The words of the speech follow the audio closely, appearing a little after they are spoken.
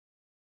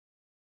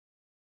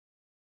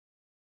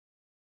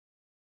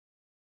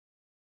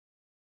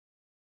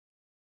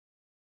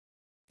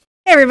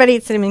Hey everybody,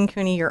 it's Cinnamon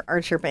Cooney, your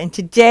Art Sherpa, and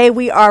today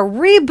we are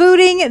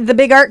rebooting the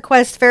Big Art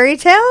Quest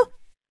Fairytale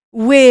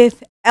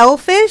with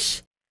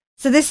Elfish.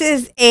 So this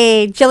is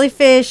a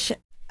jellyfish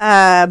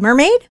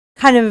mermaid,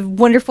 kind of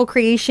wonderful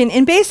creation.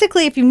 And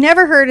basically, if you've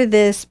never heard of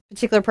this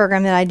particular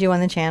program that I do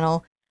on the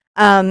channel,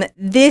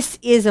 this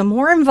is a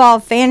more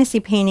involved fantasy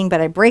painting,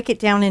 but I break it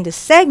down into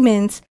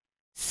segments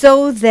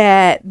so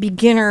that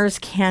beginners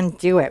can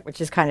do it, which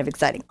is kind of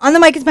exciting. On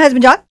the mic is my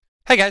husband, John.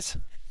 Hey guys.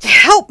 To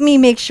help me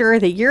make sure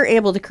that you're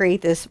able to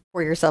create this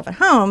for yourself at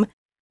home,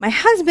 my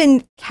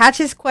husband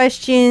catches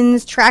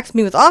questions, tracks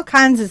me with all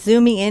kinds of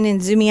zooming in and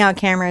zooming out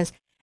cameras,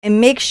 and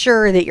makes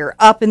sure that you're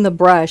up in the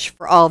brush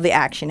for all of the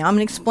action. Now, I'm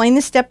going to explain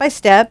this step by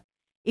step.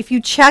 If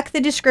you check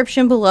the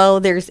description below,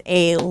 there's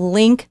a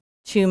link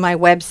to my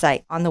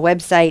website. On the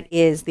website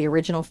is the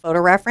original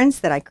photo reference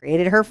that I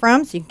created her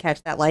from, so you can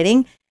catch that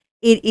lighting.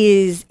 It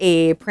is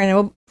a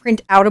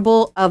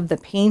print-outable of the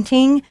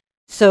painting,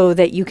 so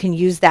that you can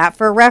use that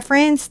for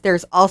reference.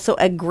 There's also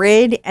a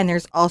grid and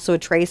there's also a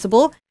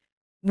traceable.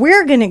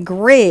 We're going to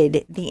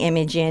grid the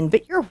image in,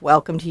 but you're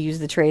welcome to use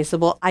the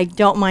traceable. I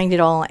don't mind at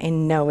all,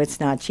 and no, it's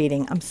not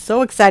cheating. I'm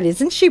so excited.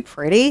 Isn't she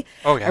pretty?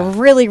 Oh yeah. I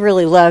really,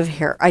 really love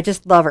her. I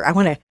just love her. I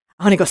want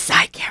to go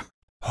side camera.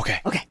 Okay.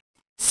 Okay.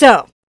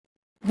 So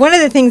one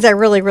of the things I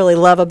really, really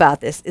love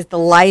about this is the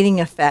lighting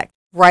effect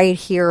right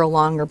here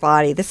along her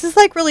body. This is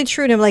like really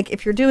true to like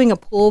if you're doing a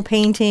pool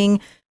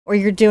painting, or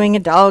you're doing a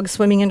dog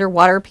swimming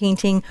underwater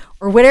painting,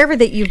 or whatever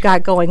that you've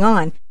got going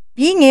on,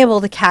 being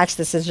able to catch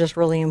this is just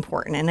really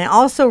important. And I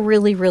also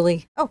really,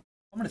 really, you're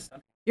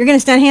going to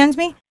stun hands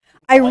me?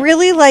 I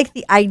really like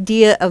the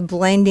idea of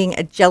blending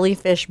a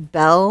jellyfish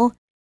bell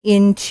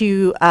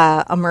into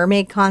a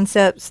mermaid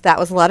concept. So that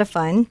was a lot of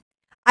fun.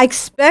 I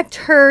expect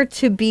her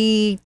to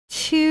be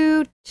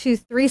 2 to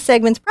 3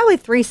 segments, probably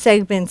 3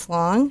 segments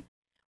long.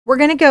 We're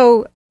going to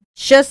go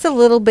just a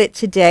little bit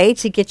today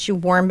to get you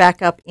warmed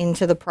back up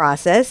into the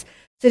process.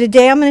 So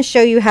today I'm going to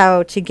show you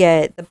how to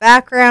get the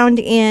background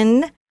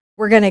in.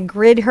 We're going to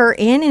grid her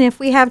in, and if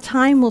we have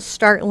time, we'll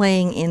start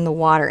laying in the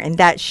water, and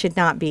that should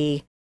not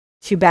be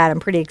too bad. I'm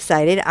pretty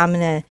excited. I'm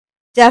going to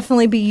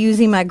definitely be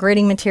using my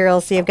gridding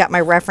material. See, I've got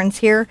my reference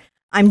here.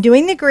 I'm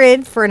doing the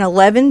grid for an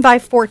 11 by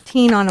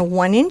 14 on a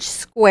 1-inch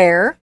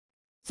square.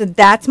 So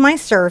that's my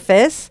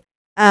surface.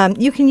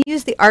 You can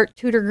use the Art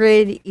Tutor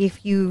Grid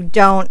if you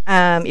don't,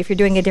 if you're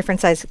doing a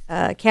different size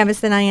canvas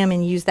than I am,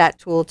 and use that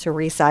tool to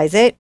resize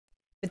it.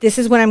 But this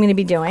is what I'm going to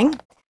be doing.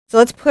 So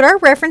let's put our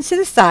reference to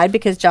the side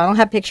because John will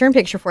have picture in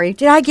picture for you.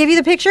 Did I give you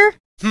the picture?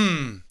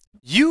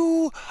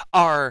 You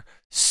are,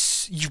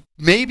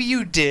 maybe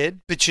you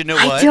did, but you know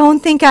what? I don't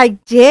think I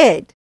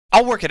did.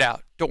 I'll work it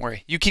out. Don't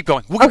worry. You keep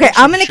going. Okay,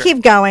 I'm going to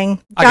keep going.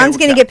 John's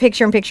going to get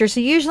picture in picture. So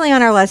usually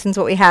on our lessons,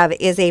 what we have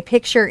is a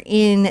picture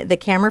in the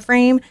camera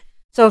frame.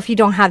 So if you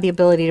don't have the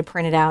ability to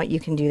print it out, you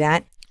can do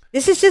that.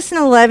 This is just an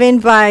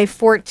 11 by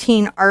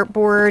 14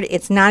 artboard.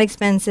 It's not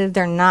expensive.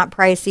 They're not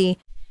pricey.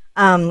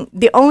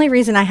 The only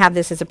reason I have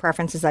this as a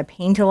preference is I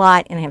paint a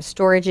lot and I have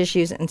storage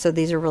issues, and so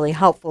these are really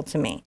helpful to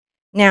me.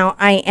 Now,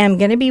 I am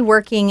going to be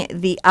working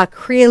the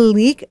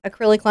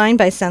acrylic line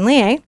by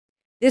Sunlier.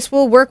 This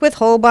will work with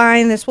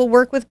Holbein. This will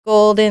work with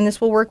Golden.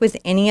 This will work with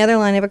any other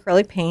line of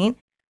acrylic paint.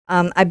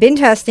 I've been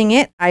testing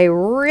it. I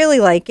really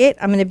like it.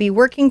 I'm going to be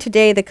working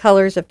today the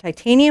colors of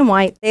Titanium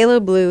White,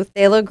 Phthalo Blue,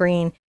 Phthalo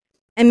Green,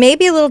 and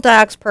maybe a little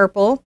Dioxazine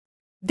Purple.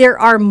 There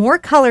are more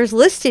colors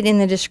listed in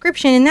the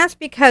description, and that's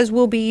because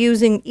we'll be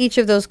using each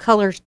of those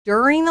colors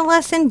during the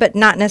lesson, but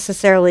not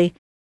necessarily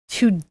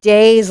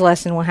today's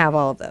lesson will have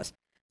all of those.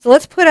 So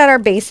let's put out our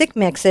basic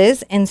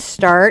mixes and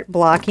start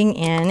blocking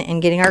in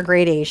and getting our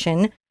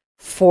gradation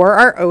for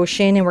our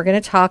ocean. And we're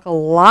going to talk a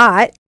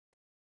lot.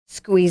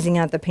 Squeezing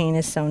out the paint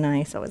is so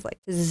nice. I always like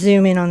to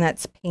zoom in on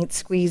that paint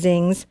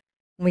squeezings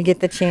when we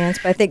get the chance.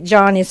 But I think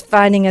John is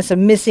finding us a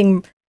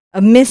missing. I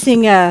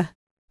can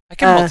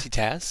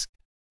multitask.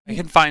 I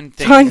can find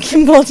things. John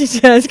can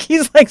multitask.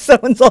 He's like so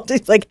insulted.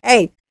 He's like,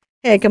 hey,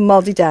 I can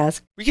multitask.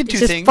 We can do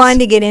it's things. It's fun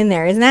to get in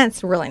there, isn't that?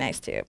 It's really nice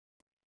too.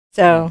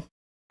 So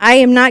I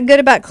am not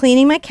good about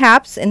cleaning my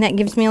caps, and that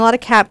gives me a lot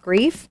of cap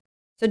grief.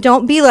 So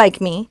don't be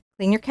like me.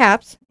 Clean your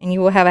caps, and you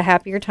will have a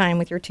happier time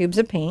with your tubes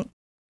of paint.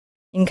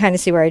 You can kind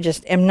of see where I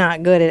just am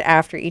not good at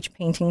after each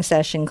painting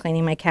session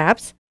cleaning my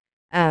caps.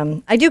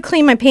 I do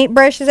clean my paint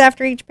brushes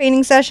after each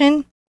painting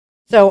session,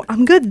 so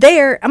I'm good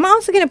there. I'm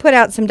also going to put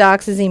out some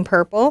Dioxazine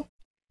Purple.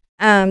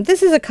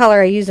 This is a color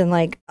I use in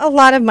like a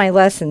lot of my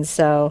lessons,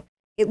 so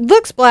it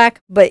looks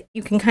black, but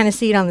you can kind of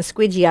see it on the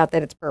squidgy out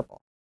that it's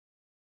purple.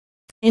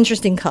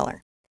 Interesting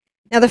color.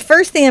 Now the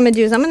first thing I'm going to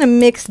do is I'm going to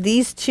mix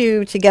these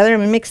two together. I'm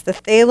going to mix the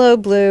Phthalo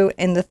Blue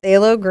and the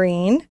Phthalo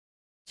Green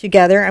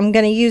together. I'm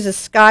going to use a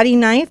Scotty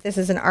knife. This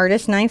is an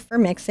artist knife for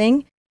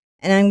mixing.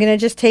 And I'm going to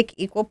just take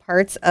equal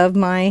parts of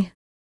my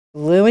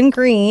blue and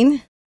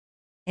green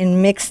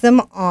and mix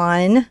them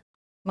on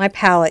my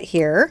palette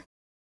here.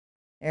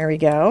 There we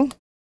go.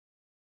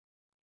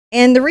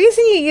 And the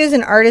reason you use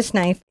an artist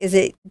knife is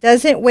it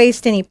doesn't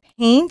waste any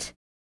paint,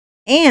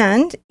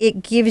 and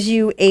it gives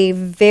you a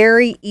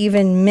very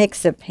even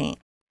mix of paint.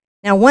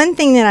 Now, one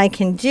thing that I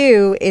can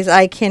do is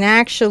I can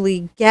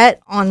actually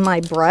get on my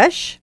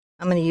brush.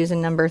 I'm going to use a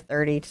number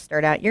 30 to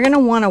start out. You're going to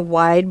want a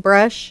wide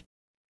brush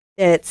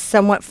that's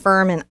somewhat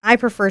firm, and I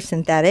prefer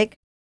synthetic.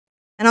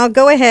 And I'll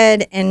go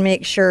ahead and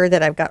make sure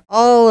that I've got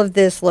all of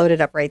this loaded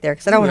up right there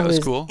because I don't want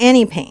to lose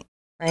any paint,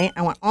 right?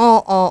 I want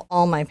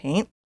all my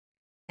paint.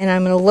 And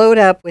I'm going to load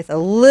up with a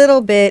little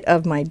bit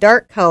of my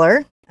dark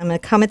color. I'm going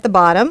to come at the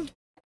bottom,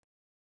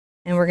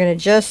 and we're going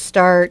to just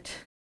start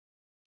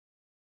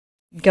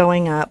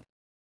going up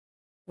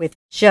with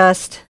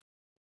just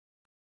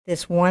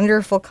this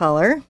wonderful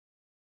color.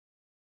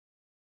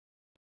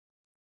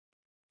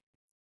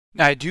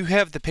 Now, I do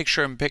have the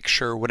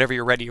picture-in-picture whenever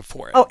you're ready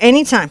for it. Oh,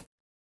 anytime.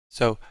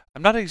 So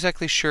I'm not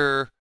exactly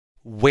sure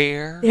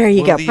where. There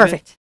you go.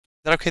 Perfect. Is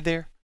that okay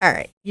there? All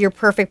right. You're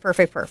perfect.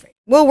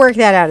 We'll work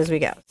that out as we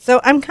go. So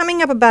I'm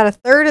coming up about a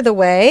third of the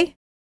way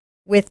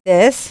with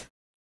this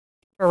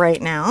for right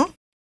now.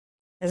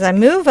 As I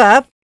move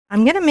up,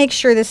 I'm going to make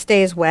sure this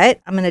stays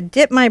wet. I'm going to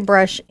dip my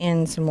brush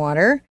in some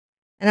water,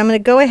 and I'm going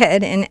to go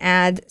ahead and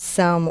add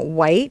some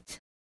white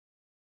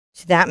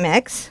to that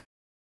mix.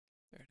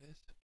 There it is.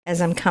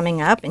 As I'm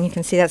coming up, and you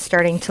can see that's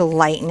starting to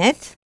lighten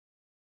it.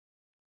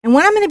 And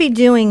what I'm going to be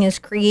doing is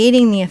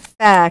creating the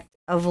effect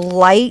of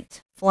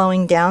light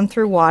flowing down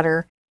through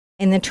water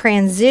and the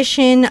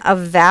transition of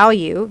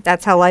value,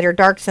 that's how light or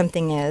dark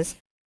something is,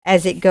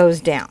 as it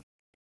goes down.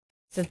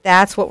 So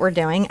that's what we're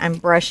doing. I'm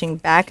brushing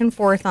back and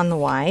forth on the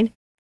wide.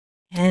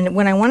 And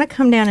when I want to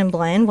come down and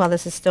blend while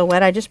this is still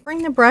wet, I just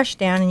bring the brush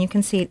down and you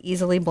can see it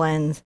easily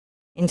blends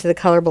into the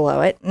color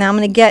below it. Now I'm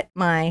going to get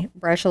my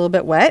brush a little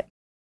bit wet.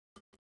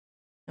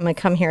 I'm going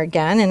to come here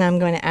again and I'm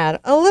going to add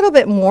a little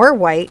bit more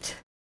white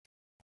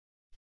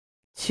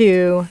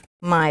to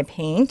my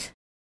paint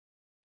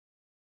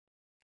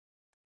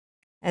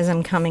as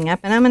I'm coming up,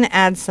 and I'm going to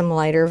add some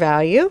lighter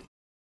value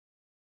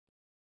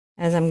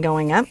as I'm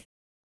going up.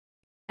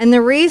 And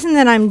the reason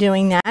that I'm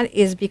doing that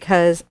is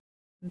because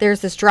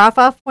there's this drop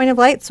off point of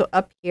light. So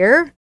up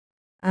here,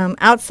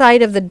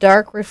 outside of the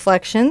dark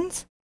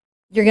reflections,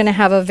 you're going to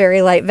have a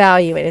very light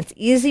value, and it's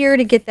easier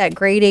to get that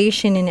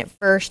gradation in it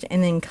first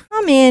and then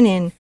come in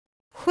and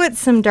put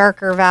some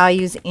darker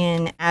values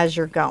in as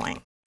you're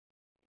going.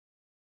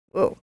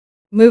 Whoa,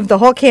 move the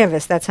whole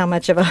canvas. That's how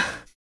much of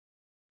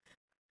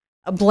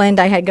a blend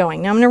I had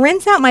going. Now I'm going to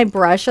rinse out my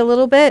brush a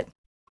little bit,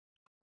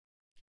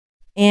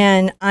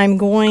 and I'm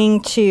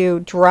going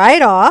to dry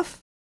it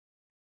off,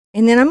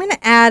 and then I'm going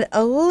to add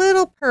a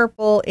little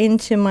purple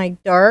into my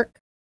dark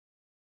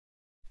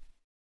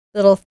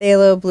little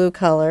phthalo blue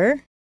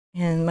color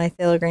and my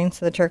phthalo green,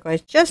 so the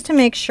turquoise, just to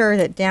make sure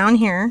that down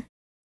here,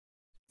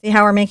 see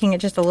how we're making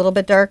it just a little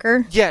bit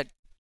darker? Yeah.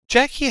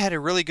 Jackie had a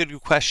really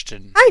good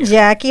question. Hi,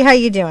 Jackie. How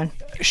you doing?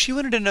 She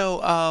wanted to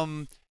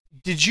know,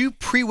 did you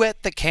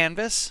pre-wet the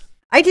canvas?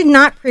 I did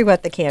not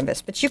pre-wet the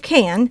canvas, but you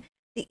can.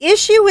 The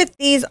issue with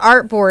these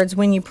art boards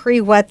when you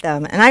pre-wet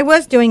them, and I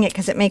was doing it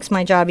because it makes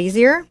my job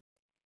easier,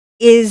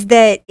 is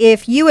that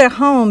if you at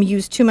home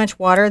use too much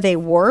water, they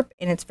warp,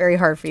 and it's very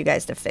hard for you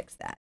guys to fix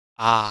that.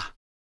 Ah.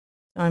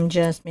 So I'm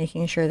just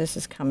making sure this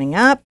is coming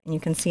up, and you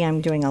can see I'm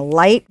doing a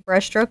light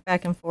brush stroke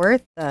back and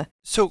forth. The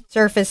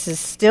surface is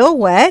still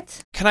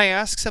wet. Can I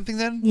ask something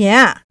then?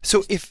 Yeah.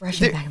 So if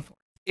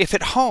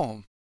at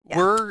home, yeah,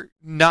 we're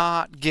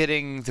not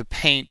getting the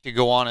paint to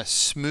go on as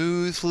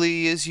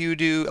smoothly as you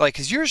do, like,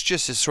 because yours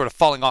just is sort of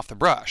falling off the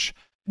brush.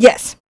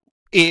 Yes.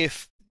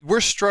 If we're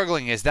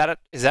struggling, is that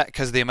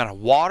because of the amount of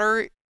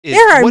water?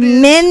 There are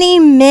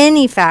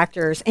many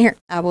factors. Here,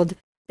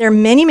 there are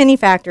many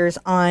factors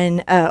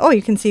on,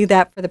 you can see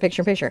that for the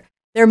picture.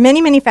 There are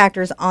many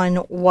factors on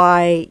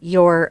why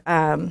your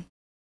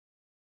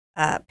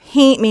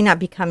paint may not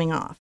be coming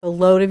off. The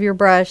load of your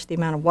brush, the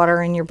amount of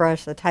water in your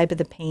brush, the type of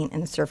the paint,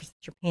 and the surface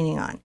that you're painting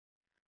on.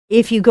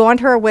 If you go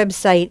onto our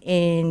website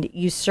and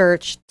you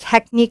search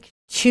Technique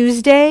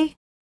Tuesday,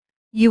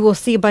 you will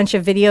see a bunch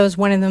of videos.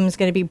 One of them is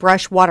going to be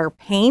brush water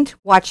paint.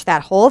 Watch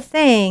that whole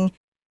thing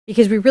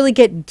because we really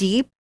get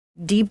deep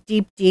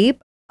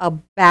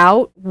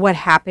about what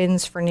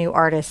happens for new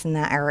artists in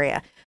that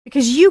area.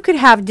 Because you could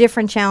have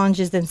different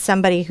challenges than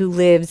somebody who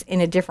lives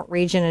in a different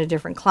region, in a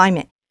different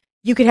climate.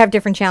 You could have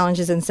different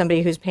challenges than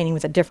somebody who's painting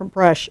with a different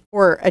brush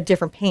or a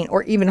different paint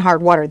or even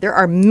hard water. There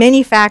are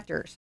many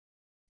factors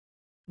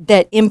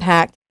that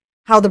impact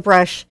how the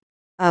brush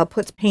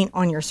puts paint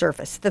on your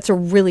surface. That's a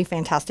really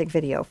fantastic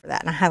video for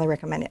that, and I highly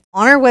recommend it.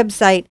 On our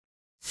website,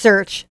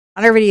 search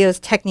on our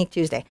videos, Technique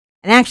Tuesday.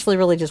 And actually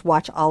really just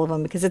watch all of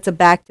them because it's a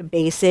back to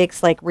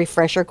basics, like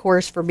refresher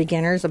course for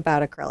beginners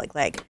about acrylic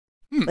leg.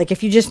 Like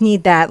if you just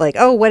need that, like,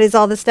 oh, what is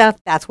all this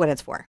stuff? That's what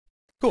it's for.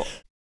 Cool.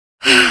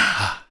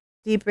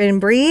 Deep in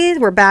and breathe.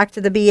 We're back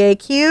to the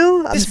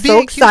BAQ. I'm so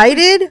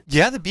excited.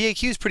 Yeah, the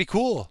BAQ is pretty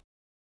cool.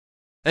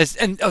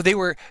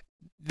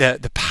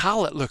 The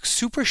palette looks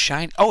super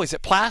shiny. Oh, is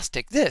it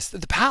plastic?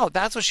 The palette,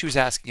 that's what she was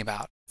asking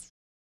about.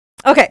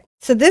 Okay,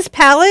 so this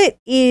palette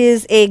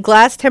is a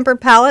glass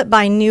tempered palette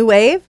by New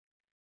Wave.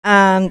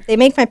 They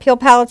make my peel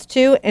palettes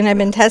too, and I've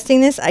been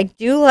testing this. I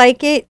do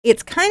like it.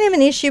 It's kind of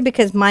an issue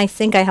because my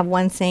sink, I have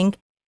one sink,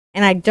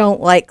 and I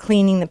don't like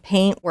cleaning the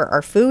paint where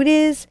our food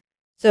is.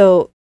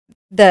 So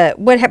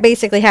what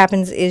basically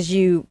happens is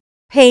you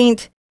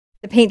paint,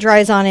 the paint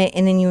dries on it,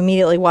 and then you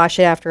immediately wash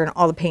it after, and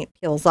all the paint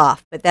peels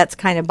off. But that's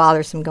kind of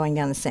bothersome going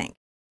down the sink.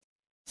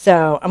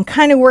 So I'm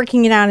kind of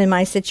working it out in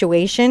my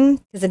situation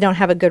because I don't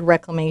have a good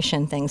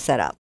reclamation thing set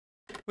up.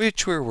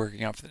 Which we're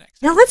working on for the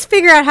next. Now let's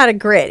figure out how to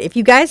grid. If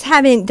you guys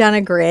haven't done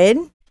a grid,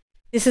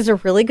 this is a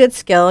really good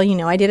skill. You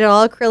know, I did it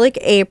all acrylic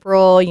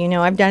April. You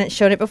know, I've done it,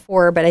 showed it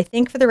before, but I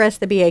think for the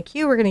rest of the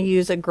BAQ, we're going to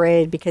use a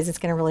grid because it's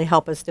going to really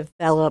help us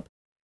develop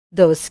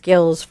those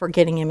skills for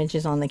getting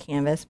images on the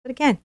canvas. But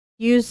again,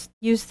 use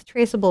the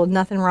traceable,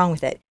 nothing wrong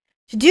with it.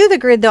 To do the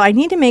grid though, I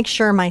need to make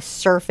sure my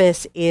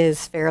surface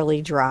is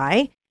fairly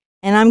dry.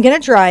 And I'm going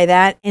to dry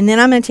that, and then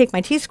I'm going to take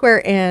my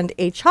T-square and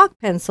a chalk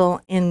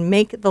pencil and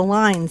make the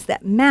lines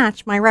that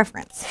match my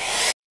reference.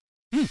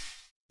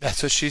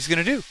 That's what she's going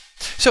to do.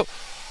 So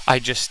I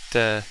just,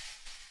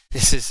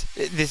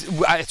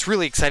 it's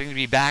really exciting to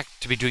be back,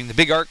 to be doing the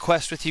Big Art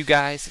Quest with you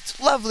guys. It's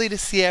lovely to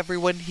see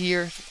everyone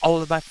here,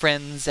 all of my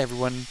friends,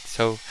 everyone.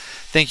 So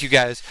thank you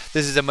guys.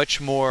 This is a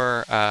much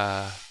more,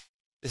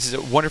 this is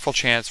a wonderful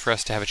chance for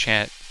us to have a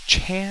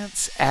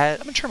chance at,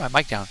 I'm going to turn my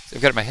mic down.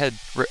 I've got it in my head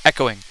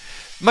echoing.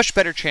 Much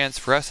better chance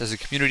for us as a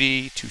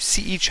community to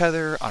see each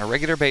other on a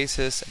regular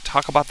basis and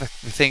talk about the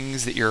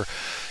things that you're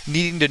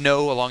needing to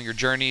know along your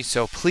journey.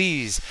 So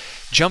please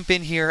jump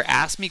in here,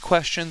 ask me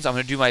questions. I'm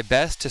going to do my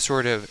best to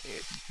sort of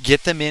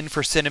get them in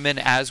for Cinnamon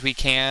as we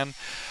can.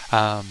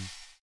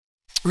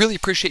 Really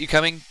appreciate you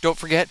coming. Don't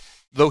forget,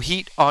 low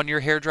heat on your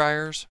hair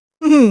dryers,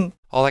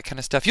 all that kind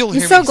of stuff. I'm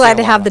so glad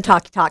to have the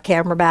talk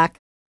camera back.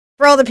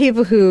 For all the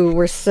people who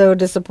were so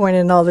disappointed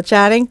in all the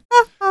chatting,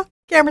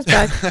 camera's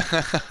back.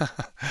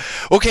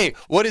 Okay,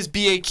 what is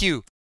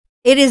BAQ?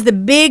 It is the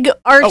Big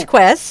Art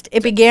Quest.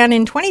 It began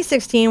in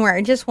 2016, where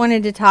I just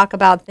wanted to talk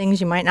about things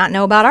you might not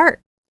know about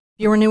art.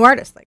 If you were a new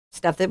artist, like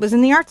stuff that was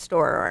in the art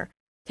store, or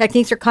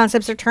techniques or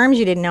concepts or terms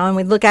you didn't know, and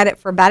we'd look at it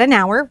for about an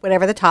hour,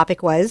 whatever the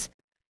topic was.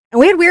 And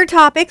we had weird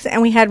topics,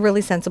 and we had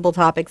really sensible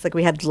topics, like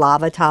we had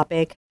lava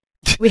topic.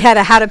 We had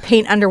a how to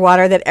paint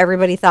underwater that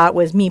everybody thought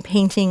was me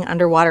painting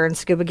underwater in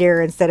scuba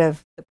gear instead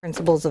of the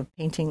principles of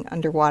painting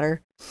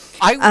underwater.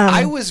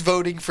 I was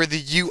voting for the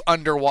you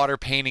underwater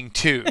painting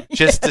too,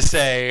 just to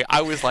say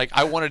I was like,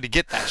 I wanted to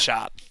get that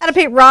shot. How to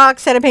paint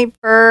rocks, how to paint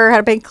fur, how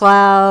to paint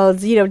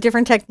clouds, you know,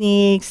 different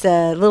techniques,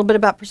 a little bit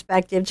about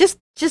perspective, just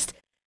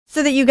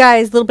so that you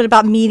guys, a little bit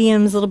about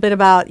mediums, a little bit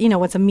about, you know,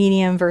 what's a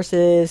medium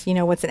versus, you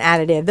know, what's an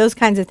additive, those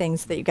kinds of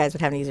things so that you guys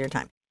would have an easier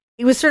time.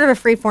 It was sort of a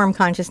free-form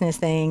consciousness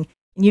thing.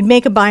 And you'd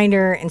make a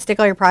binder and stick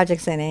all your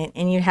projects in it,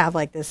 and you'd have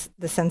like the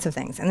sense of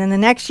things. And then the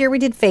next year we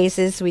did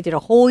faces. So we did a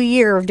whole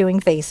year of doing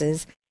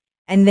faces.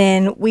 And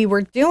then we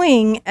were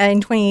doing,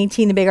 in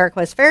 2018, the Big Art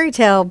Quest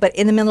Fairytale, but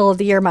in the middle of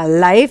the year, my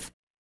life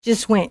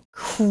just went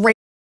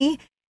crazy.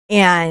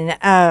 And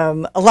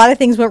a lot of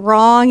things went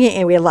wrong,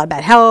 and we had a lot of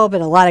bad help,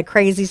 and a lot of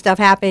crazy stuff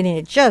happened, and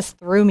it just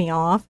threw me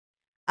off.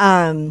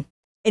 And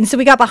so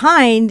we got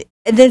behind,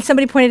 and then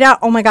somebody pointed out,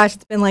 oh my gosh,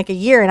 it's been like a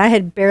year, and I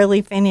had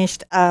barely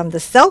finished the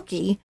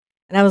Selkie.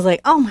 And I was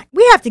like, oh my,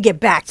 we have to get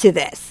back to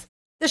this.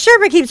 The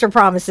Sherpa keeps her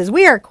promises.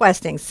 We are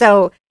questing.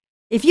 So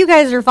if you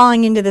guys are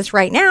falling into this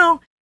right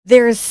now,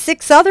 there's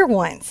 6 other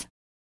ones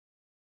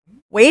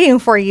waiting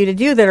for you to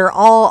do that are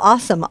all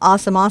awesome,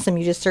 awesome, awesome.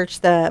 You just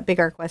search the Big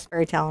Art Quest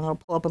Fairytale and it'll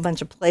pull up a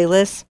bunch of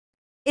playlists.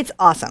 It's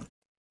awesome.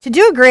 To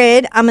do a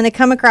grid, I'm going to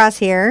come across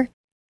here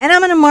and I'm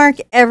going to mark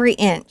every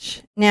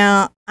inch.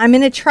 Now, I'm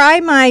going to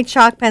try my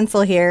chalk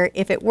pencil here.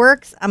 If it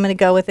works, I'm going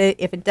to go with it.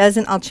 If it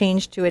doesn't, I'll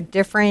change to a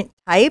different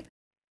type.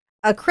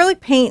 Acrylic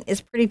paint is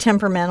pretty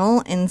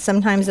temperamental, and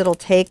sometimes it'll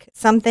take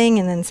something,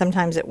 and then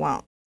sometimes it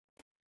won't.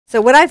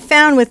 So what I've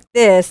found with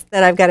this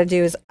that I've got to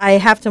do is I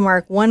have to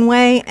mark one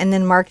way and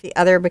then mark the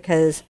other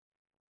because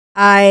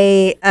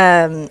my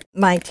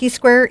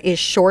T-square is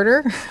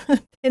shorter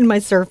than my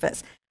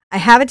surface. I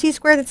have a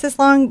T-square that's this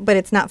long, but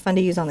it's not fun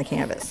to use on the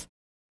canvas,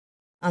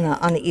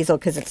 on the easel,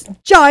 because it's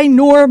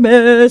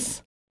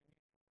ginormous.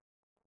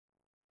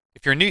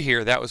 If you're new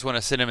here, that was one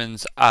of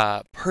Cinnamon's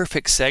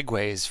perfect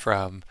segues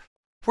from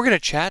we're going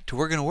to chat to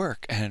we're going to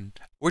work, and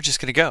we're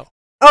just going to go.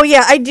 Oh,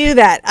 yeah, I do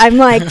that. I'm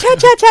like,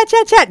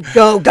 chat,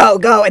 go, go,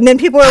 go. And then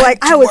people are like,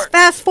 I was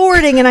fast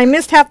forwarding and I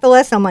missed half the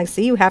lesson. I'm like,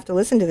 see, you have to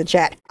listen to the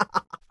chat.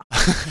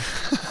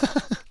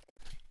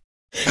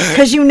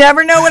 Because you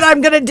never know what I'm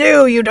going to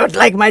do. You don't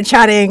like my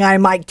chatting. I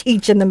might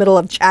teach in the middle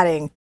of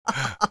chatting.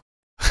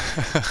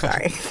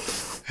 Sorry.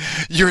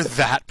 You're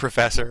that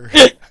professor.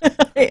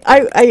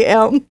 I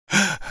am.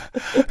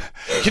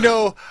 You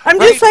know, I'm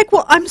just like,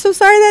 well, I'm so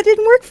sorry that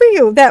didn't work for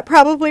you. That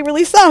probably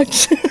really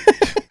sucked.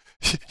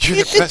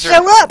 You should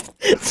show up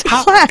to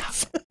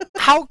class.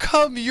 How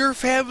come your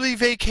family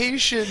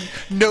vacation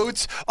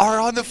notes are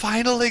on the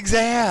final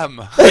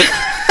exam?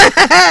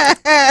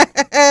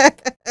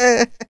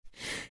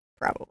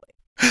 Probably.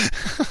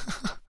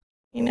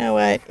 You know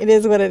what? It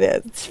is what it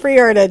is. It's free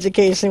art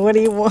education. What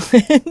do you want?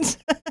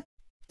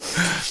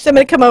 So I'm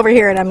going to come over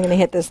here and I'm going to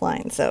hit this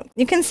line. So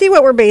you can see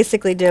what we're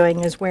basically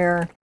doing is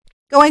we're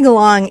going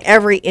along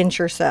every inch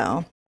or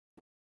so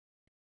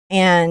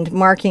and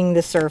marking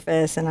the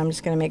surface. And I'm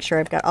just going to make sure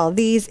I've got all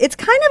these. It's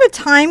kind of a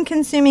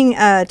time-consuming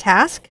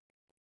task.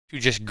 You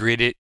just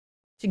grid it.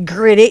 To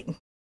grid it.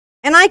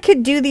 And I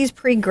could do these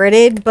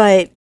pre-gridded,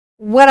 but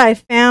what I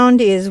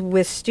found is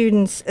with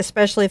students,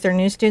 especially if they're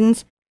new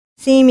students,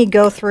 seeing me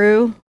go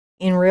through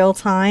in real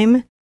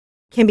time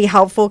can be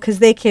helpful because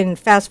they can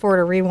fast forward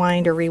or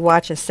rewind or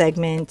rewatch a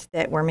segment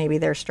where maybe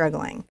they're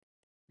struggling.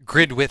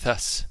 Grid with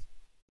us.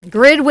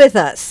 Grid with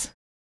us.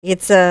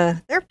 It's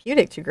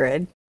therapeutic to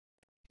grid.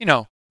 You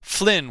know,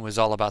 Flynn was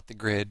all about the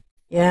grid.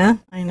 Yeah,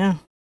 I know.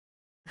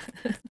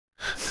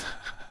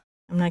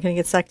 I'm not going to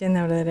get sucked in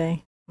though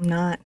today. I'm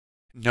not.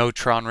 No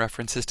Tron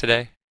references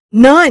today?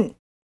 None.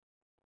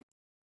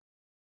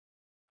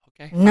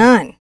 Okay.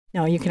 None.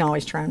 No, you can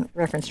always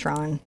reference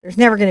Tron. There's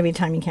never going to be a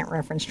time you can't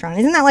reference Tron.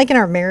 Isn't that like in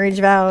our marriage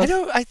vows?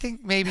 I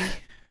think maybe.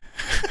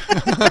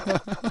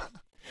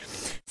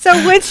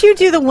 So once you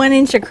do the 1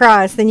 inch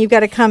across, then you've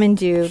got to come and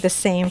do the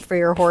same for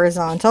your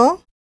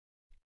horizontal.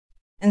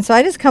 And so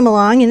I just come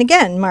along and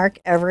again, mark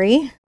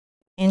every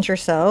inch or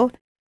so.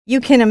 You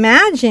can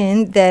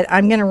imagine that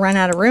I'm going to run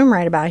out of room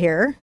right about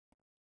here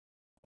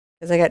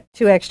because I got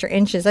 2 extra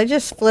inches. I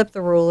just flip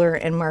the ruler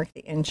and mark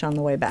the inch on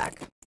the way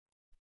back.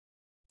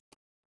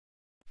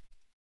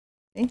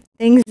 See?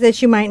 Things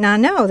that you might not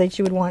know that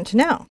you would want to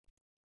know.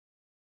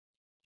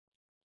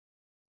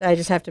 So I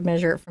just have to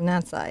measure it from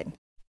that side.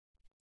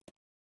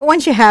 But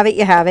once you have it,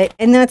 you have it.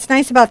 And what's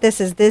nice about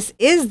this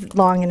is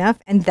long enough,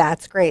 and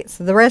that's great.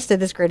 So the rest of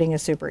this gridding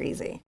is super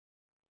easy.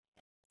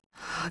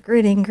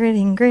 Gridding,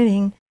 gridding,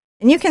 gridding.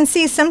 And you can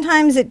see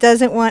sometimes it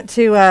doesn't want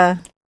to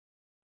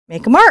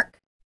make a mark.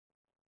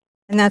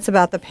 And that's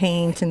about the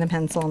paint and the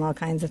pencil and all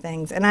kinds of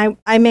things. And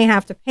I may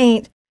have to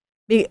paint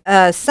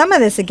some of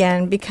this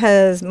again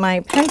because my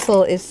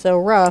pencil is so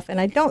rough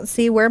and I don't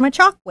see where my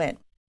chalk went.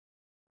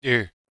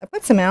 Yeah. I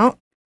put some out,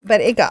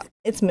 but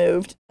it's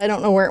moved. I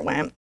don't know where it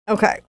went.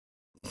 Okay.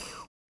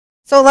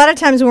 So a lot of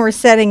times when we're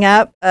setting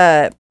up,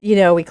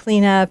 we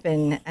clean up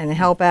and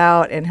help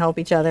out and help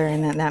each other,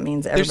 and then that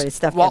means everybody's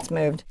stuff gets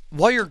moved.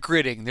 While you're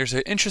gridding, there's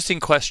an interesting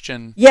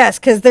question. Yes,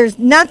 because there's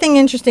nothing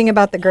interesting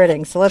about the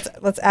gridding. So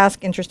let's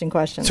ask interesting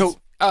questions. So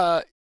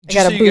I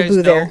got a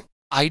boo-boo there.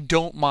 I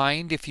don't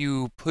mind if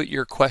you put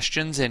your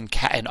questions in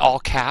all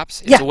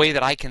caps. It's a way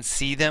that I can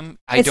see them.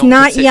 It's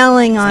not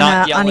yelling on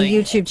a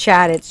YouTube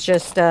chat. It's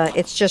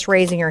just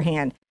raising your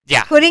hand.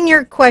 Yeah. Putting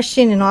your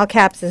question in all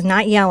caps is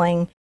not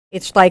yelling.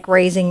 It's like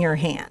raising your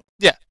hand.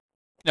 Yeah.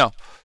 No.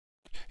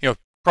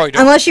 Probably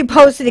don't. Unless you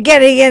post it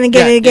again and again and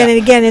again and again and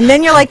again, and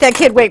then you're like that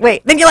kid. Wait.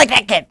 Then you're like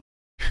that kid.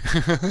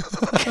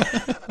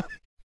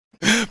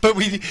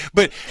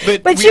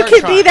 But you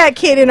could be that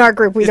kid in our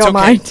group. We don't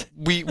mind.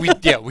 We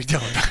don't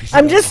mind.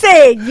 I'm just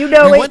saying, you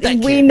know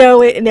it, we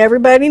know it, and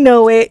everybody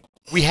know it.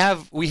 We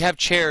have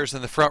chairs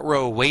in the front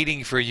row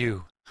waiting for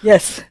you.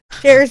 Yes,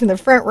 chairs in the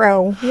front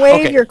row.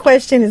 Wave your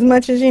question as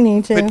much as you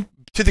need to. But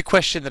to the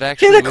question that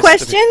actually to the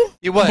question?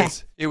 It was. Okay.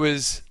 It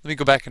was. Let me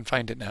go back and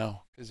find it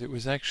now because it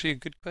was actually a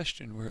good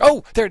question.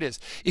 Oh, there it is.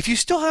 If you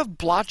still have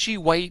blotchy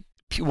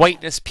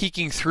whiteness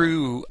peeking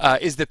through,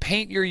 is it the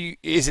paint you're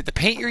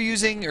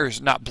using, or is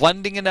it not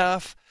blending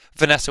enough?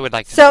 Vanessa would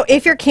like to know.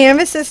 If your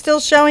canvas is still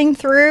showing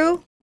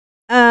through,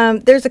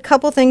 there's a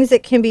couple things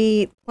that can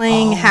be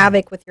playing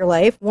havoc with your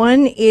life.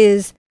 One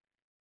is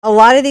a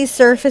lot of these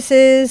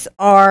surfaces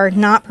are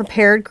not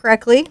prepared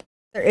correctly.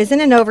 There isn't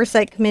an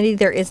oversight committee.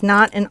 There is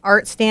not an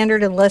art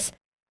standard unless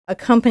a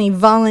company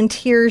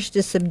volunteers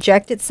to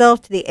subject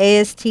itself to the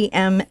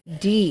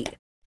ASTM-D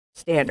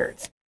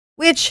standards,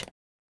 which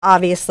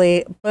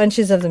obviously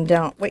bunches of them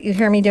don't. What you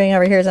hear me doing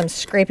over here is I'm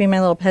scraping my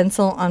little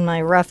pencil on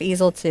my rough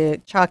easel to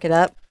chalk it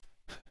up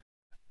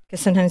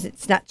because sometimes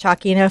it's not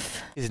chalky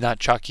enough. It's not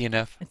chalky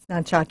enough. It's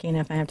not chalky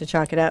enough. I have to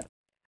chalk it up.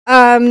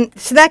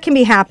 So that can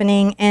be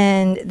happening,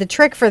 and the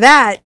trick for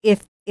that,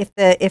 if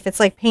it's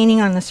like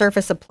painting on the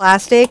surface of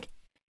plastic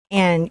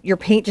and your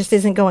paint just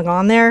isn't going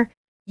on there,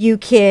 you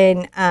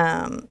can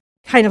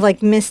kind of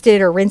like mist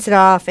it or rinse it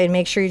off and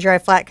make sure you dry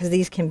flat because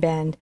these can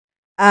bend.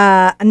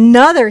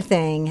 Another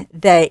thing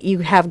that you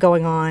have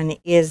going on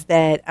is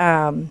that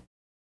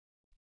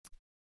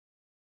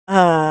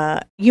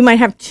you might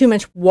have too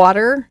much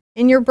water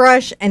in your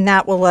brush, and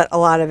that will let a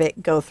lot of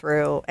it go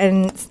through.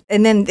 And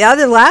then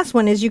the last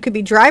one is you could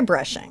be dry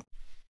brushing.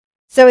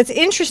 So it's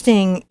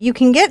interesting. You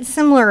can get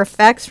similar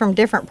effects from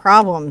different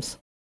problems,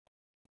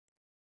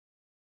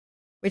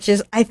 which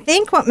is, I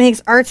think, what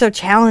makes art so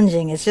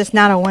challenging. It's just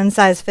not a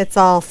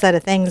one-size-fits-all set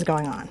of things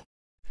going on.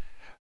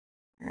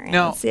 All right,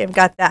 let's see. I've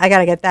got that. I got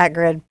to get that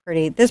grid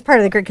this part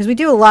of the grid, because we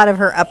do a lot of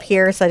her up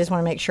here, so I just want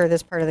to make sure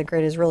this part of the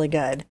grid is really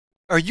good.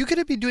 Are you going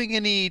to be doing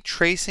any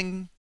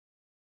tracing?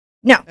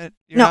 No.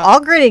 All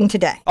gridding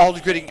today. All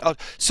gridding.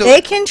 So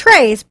they can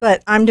trace,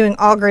 but I'm doing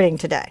all gridding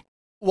today.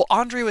 Well,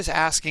 Andre was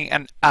asking,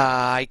 and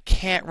I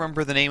can't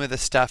remember the name of the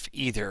stuff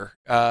either.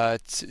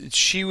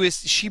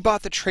 She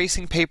bought the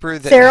tracing paper.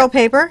 Sterile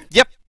paper?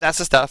 Yep, that's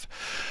the stuff.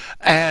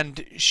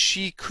 And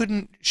she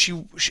couldn't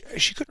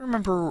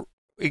remember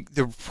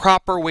the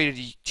proper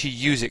way to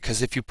use it,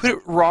 because if you put it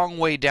wrong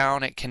way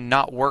down, it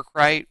cannot work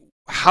right.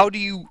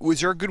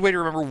 Was there a good way to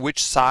remember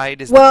which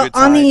side is the good side?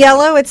 Well, on the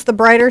yellow, it's the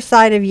brighter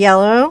side of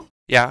yellow.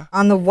 Yeah.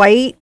 On the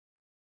white,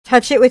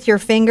 touch it with your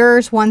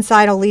fingers. One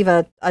side will leave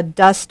a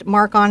dust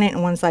mark on it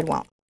and one side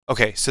won't.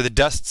 Okay, so the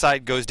dust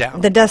side goes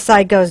down. The dust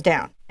side goes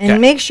down. And Okay.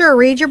 make sure,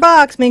 read your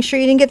box, make sure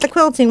you didn't get the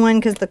quilting one,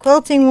 because the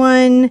quilting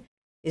one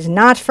is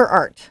not for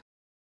art.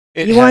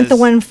 You want the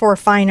one for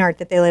fine art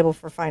that they label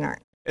for fine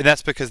art. And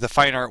that's because the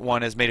fine art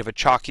one is made of a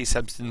chalky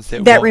substance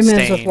that won't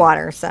removes stain. with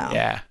water, so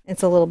yeah,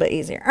 it's a little bit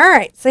easier. All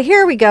right, so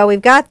here we go.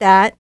 We've got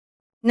that.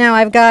 Now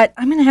I'm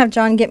going to have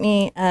John get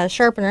me a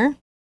sharpener.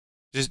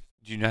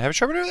 Do you not have a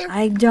sharpener there?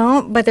 I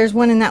don't, but there's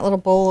one in that little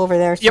bowl over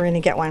there, so Yep. we're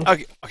going to get one.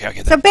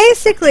 Okay. So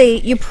basically,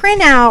 you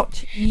print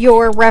out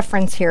your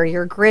reference here,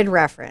 your grid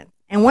reference.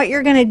 And what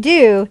you're going to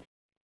do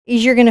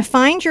is you're going to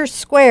find your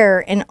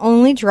square and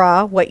only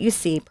draw what you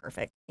see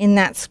perfect in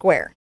that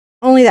square.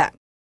 Only that.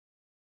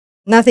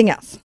 Nothing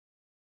else.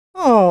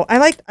 Oh, I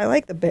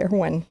like the bear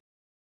one.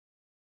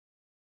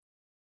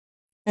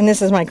 And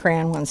this is my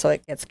crayon one, so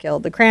it gets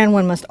killed. The crayon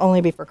one must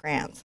only be for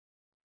crayons.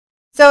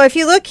 So if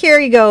you look here,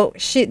 you go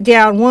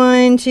down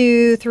 1,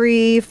 2,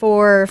 3,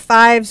 4,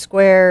 5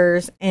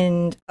 squares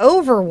and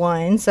over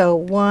 1. So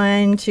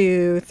 1,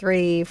 2,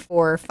 3,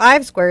 4,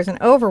 5 squares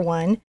and over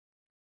 1.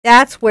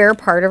 That's where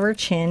part of her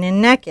chin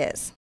and neck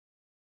is.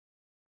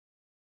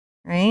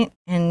 Right?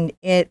 And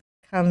it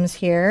comes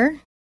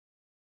here.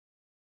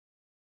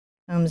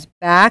 Comes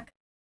back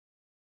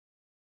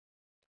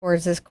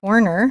towards this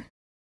corner.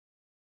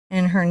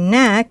 And her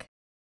neck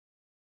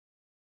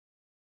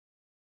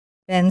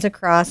bends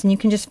across, and you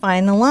can just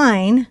find the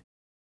line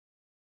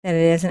that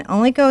it is. And it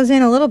only goes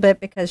in a little bit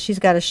because she's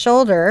got a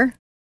shoulder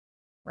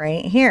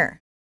right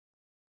here.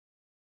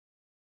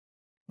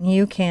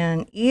 You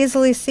can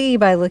easily see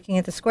by looking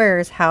at the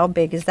squares how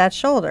big is that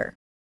shoulder.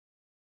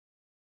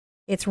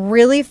 It's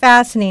really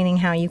fascinating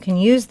how you can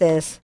use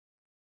this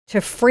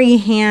to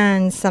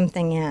freehand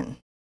something in.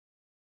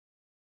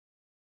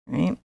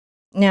 Right?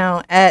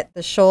 Now at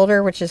the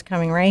shoulder, which is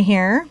coming right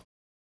here,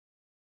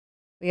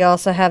 we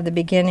also have the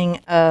beginning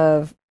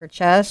of her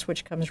chest,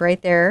 which comes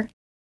right there.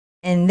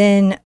 And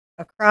then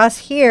across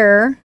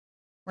here,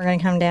 we're going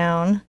to come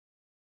down.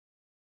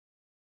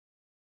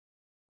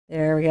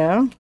 There we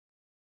go.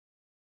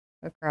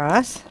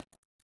 Across.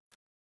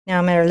 Now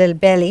I'm at her little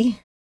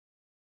belly,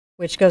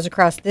 which goes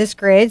across this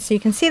grid. So you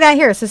can see that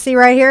here. So see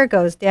right here, it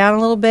goes down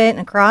a little bit and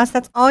across.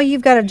 That's all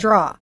you've got to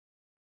draw.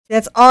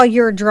 That's all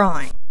you're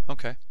drawing.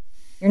 Okay.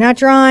 You're not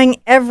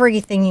drawing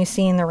everything you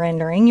see in the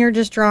rendering. You're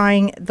just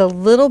drawing the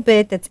little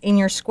bit that's in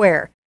your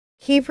square.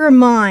 Keep your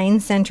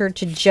mind centered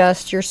to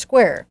just your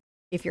square.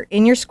 If you're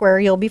in your square,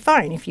 you'll be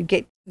fine. If you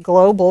get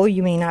global,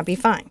 you may not be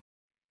fine.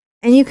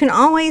 And you can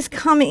always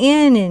come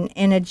in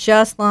and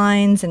adjust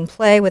lines and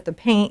play with the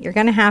paint. You're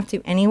going to have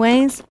to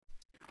anyways,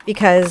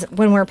 because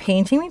when we're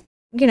painting,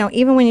 you know,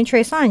 even when you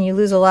trace on, you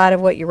lose a lot of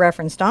what you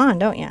referenced on,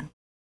 don't you?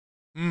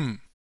 Mm.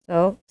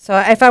 So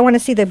if I want to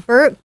see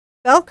the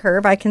bell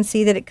curve, I can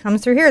see that it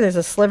comes through here. There's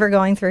a sliver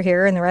going through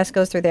here and the rest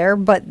goes through there,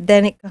 but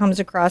then it comes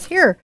across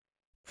here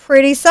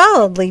pretty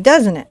solidly,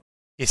 doesn't it?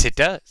 Yes, it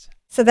does.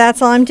 So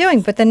that's all I'm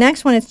doing. But the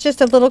next one, it's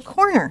just a little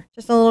corner,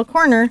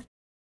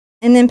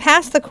 and then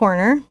past the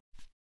corner,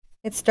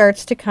 it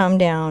starts to come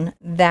down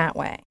that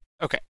way.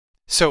 Okay.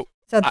 So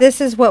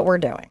this is what we're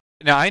doing.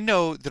 Now I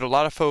know that a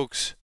lot of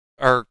folks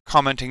are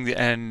commenting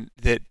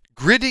that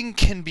gridding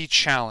can be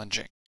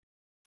challenging.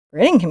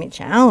 Gridding can be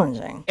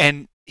challenging.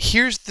 And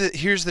here's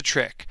the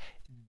trick.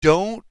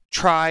 Don't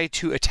try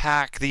to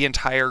attack the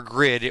entire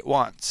grid at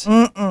once.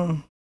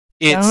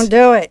 Don't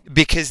do it.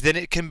 Because then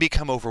it can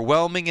become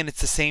overwhelming, and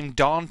it's the same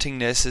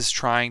dauntingness as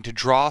trying to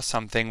draw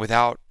something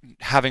without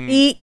having...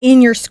 Be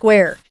in your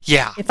square.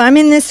 Yeah. If I'm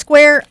in this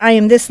square, I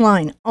am this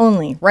line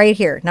only, right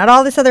here. Not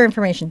all this other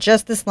information,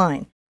 just this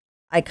line.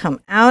 I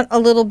come out a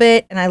little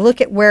bit, and I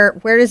look at where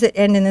does it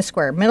end in this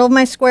square? Middle of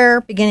my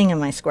square, beginning of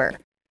my square.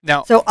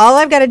 Now, so all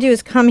I've got to do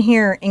is come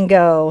here and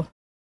go,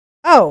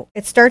 oh,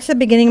 it starts at the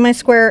beginning of my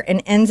square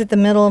and ends at the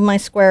middle of my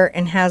square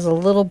and has a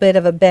little bit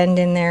of a bend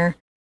in there.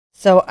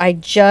 So I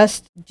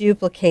just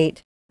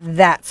duplicate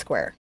that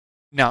square.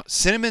 Now,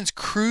 Cinnamon's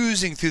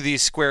cruising through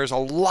these squares a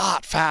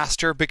lot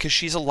faster because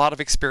she's a lot of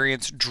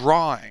experience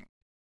drawing.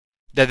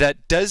 Now,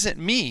 that doesn't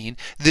mean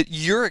that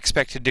you're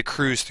expected to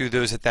cruise through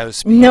those at those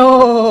speeds.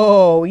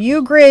 No,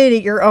 you grade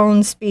at your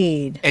own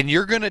speed. And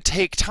you're going to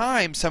take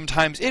time.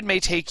 Sometimes it may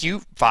take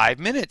you 5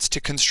 minutes to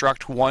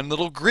construct one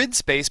little grid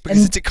space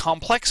because it's a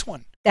complex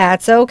one.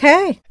 That's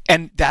okay.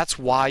 And that's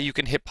why you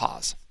can hit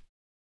pause.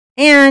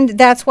 And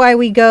that's why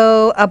we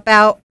go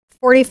about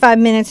 45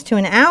 minutes to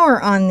an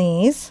hour on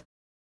these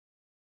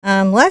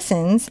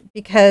lessons,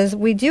 because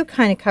we do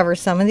kind of cover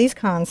some of these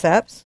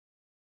concepts,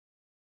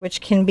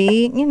 which can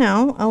be, you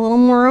know, a little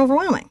more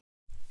overwhelming.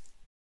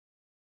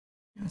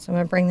 So I'm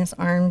going to bring this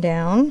arm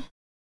down.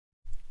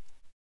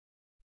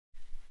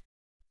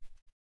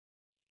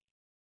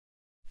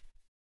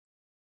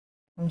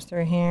 Comes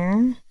through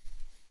here.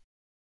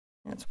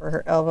 That's where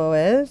her elbow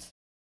is.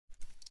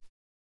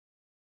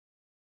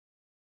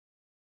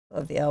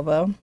 Above the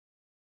elbow.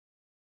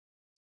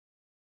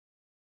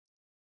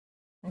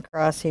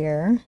 Across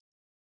here.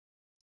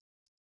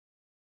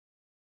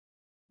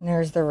 And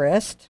there's the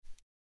wrist.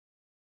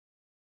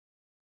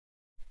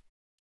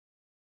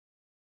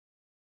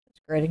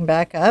 Just grading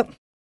back up.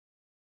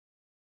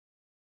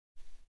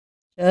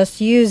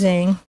 Just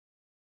using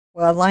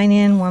one line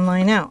in, one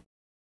line out.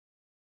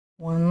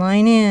 One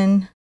line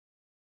in,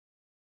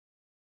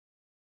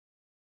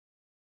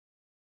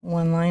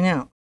 one line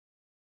out.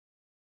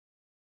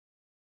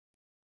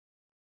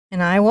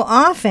 And I will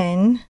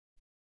often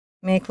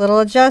make little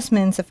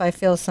adjustments if I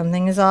feel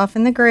something is off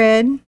in the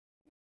grid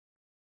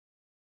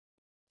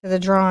to the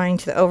drawing,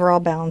 to the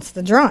overall balance of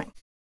the drawing.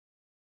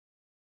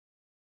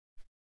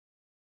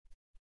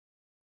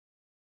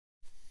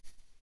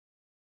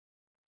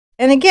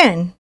 And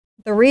again,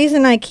 the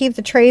reason I keep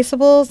the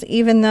traceables,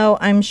 even though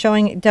I'm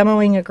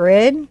demoing a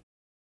grid,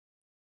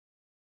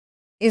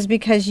 is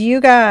because you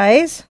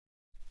guys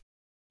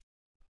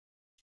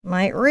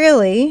might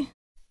really,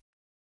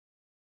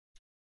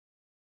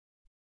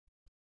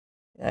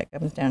 that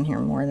comes down here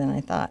more than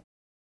I thought.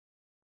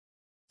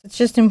 It's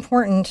just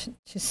important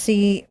to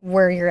see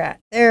where you're at.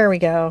 There we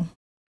go.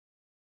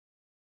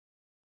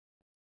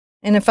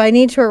 And if I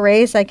need to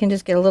erase, I can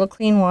just get a little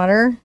clean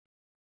water.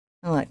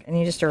 Oh, look, and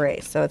you just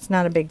erase, so it's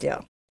not a big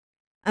deal.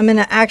 I'm going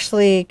to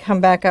actually come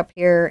back up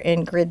here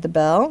and grid the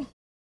bell.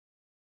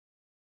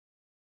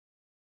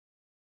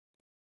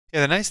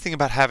 Yeah, the nice thing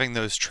about having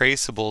those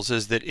traceables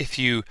is that if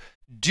you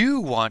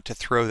do want to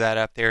throw that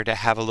up there to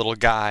have a little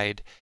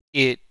guide,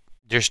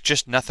 there's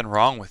just nothing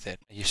wrong with it.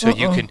 So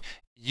you can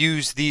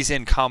use these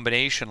in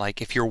combination.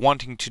 Like if you're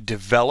wanting to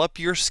develop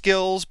your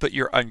skills, but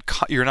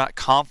you're not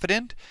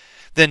confident,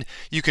 then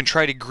you can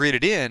try to grid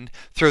it in,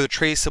 throw the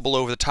traceable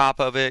over the top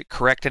of it,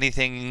 correct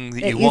anything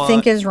that you want.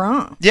 think is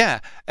wrong. Yeah,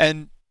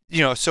 and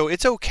so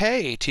it's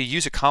okay to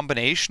use a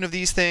combination of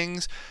these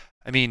things.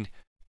 I mean,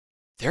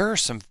 there are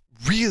some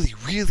really,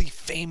 really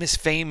famous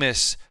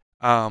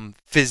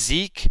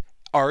physique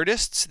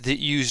artists that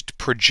used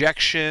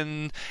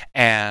projection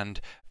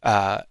and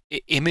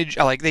image,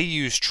 like they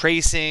use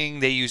tracing,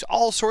 they use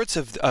all sorts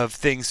of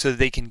things so that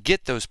they can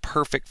get those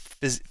perfect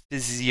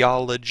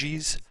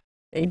physiologies.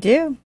 They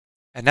do.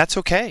 And that's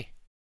okay.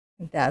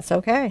 That's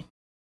okay.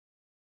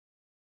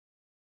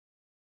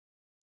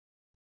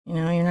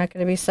 You're not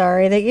going to be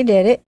sorry that you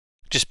did it.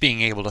 Just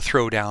being able to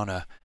throw down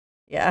a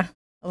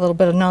little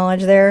bit of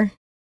knowledge there.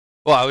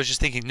 Well, I was just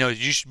thinking, no,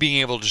 you should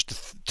being able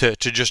just to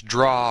just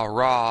draw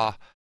raw,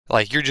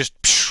 like you're just,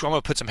 I'm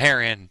gonna put some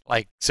hair in,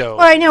 like so.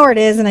 Well, I know where it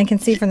is, and I can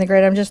see from the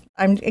grid. I'm just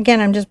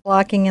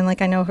blocking, and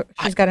like I know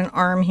she's got an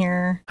arm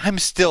here. I'm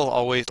still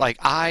always like,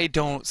 I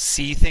don't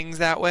see things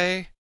that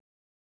way.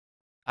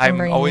 I'm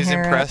always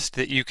impressed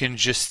that you can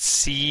just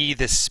see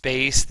the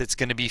space that's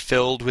going to be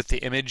filled with the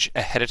image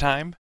ahead of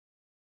time.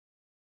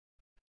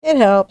 It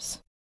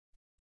helps.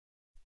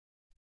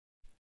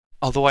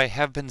 Although I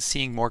have been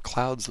seeing more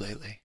clouds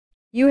lately.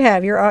 You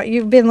have.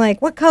 You've been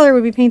like, what color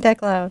would we paint that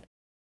cloud?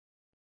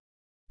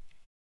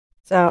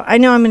 So I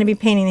know I'm going to be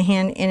painting the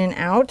hand in and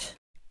out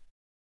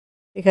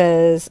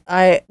because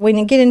when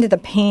you get into the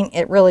paint,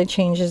 it really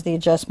changes the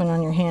adjustment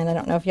on your hand. I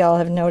don't know if y'all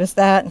have noticed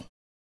that,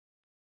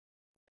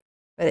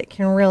 but it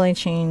can really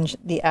change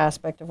the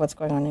aspect of what's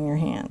going on in your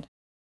hand.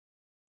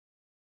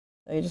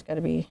 So you just got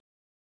to be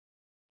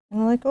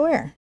kind of like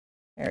aware.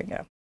 There we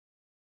go.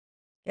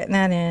 Getting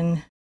that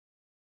in.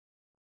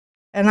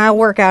 And I'll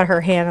work out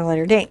her hand and let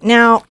her date.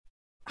 Now,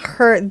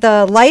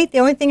 the light, the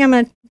only thing I'm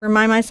going to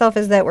remind myself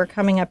is that we're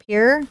coming up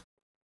here.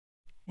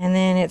 And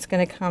then it's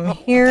going to come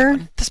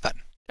here. This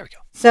button. There we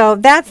go. So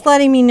that's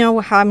letting me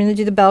know how I'm going to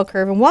do the bell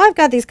curve. And while I've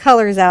got these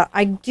colors out,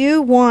 I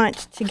do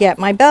want to get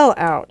my bell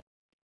out.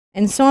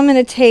 And so I'm going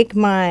to take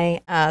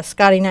my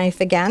Scotty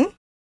knife again,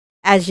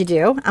 as you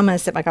do. I'm going to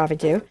sip my coffee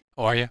too.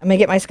 Oh, are you? I'm going to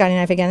get my Scotty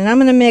knife again. And I'm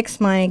going to mix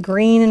my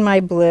green and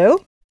my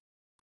blue,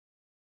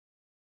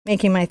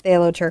 making my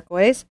phthalo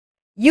turquoise.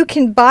 You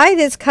can buy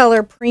this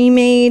color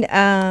pre-made.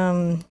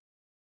 I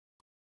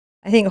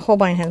think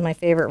Holbein has my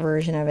favorite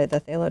version of it.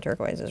 The phthalo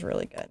turquoise is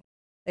really good.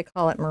 They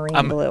call it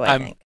marine blue, I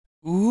think.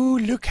 Ooh,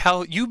 look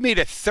how you made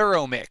a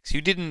thorough mix.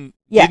 You didn't.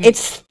 Yeah,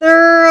 it's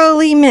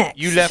thoroughly mixed.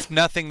 You left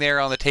nothing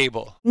there on the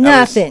table.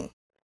 Nothing.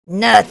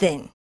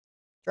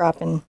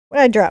 Dropping. What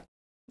did I drop?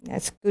 I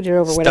scooted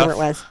over whatever it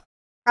was.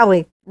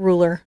 Probably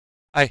ruler.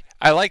 I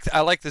like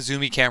the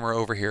zoomy camera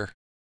over here.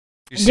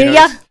 Do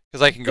ya?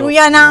 Because I can go. Do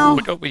ya now?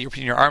 You're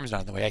putting your arms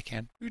not in the way I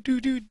can.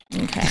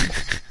 Okay.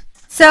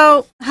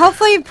 So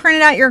hopefully you've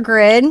printed out your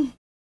grid,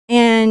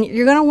 and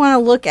you're going to want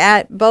to look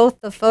at both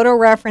the photo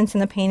reference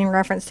and the painting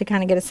reference to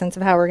kind of get a sense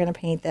of how we're going to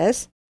paint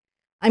this.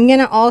 I'm going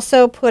to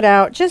also put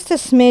out just a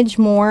smidge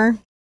more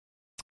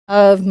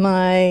of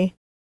my,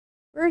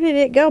 where did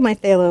it go, my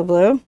phthalo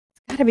blue? It's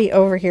got to be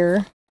over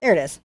here. There it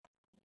is.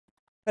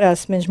 Put out a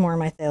smidge more of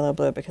my phthalo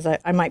blue because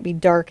I might be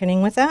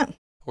darkening with that.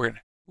 There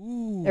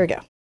we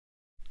go.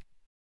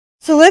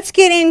 So let's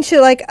get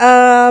into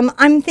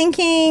I'm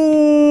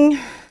thinking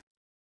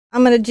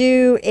I'm going to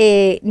do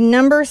a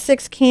number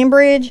 6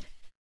 Cambridge.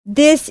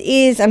 This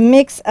is a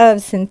mix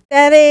of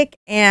synthetic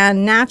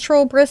and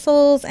natural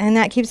bristles, and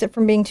that keeps it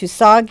from being too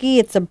soggy.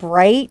 It's a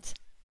bright,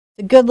 it's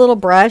a good little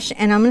brush,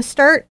 and I'm going to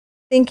start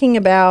thinking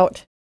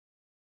about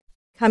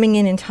coming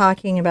in and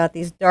talking about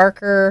these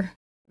darker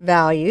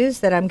values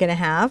that I'm going to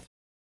have.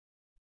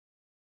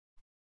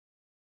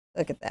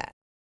 Look at that.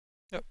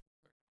 Yep.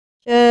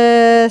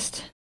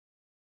 Just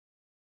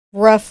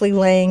roughly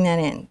laying that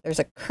in. There's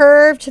a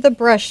curve to the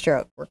brush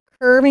stroke. We're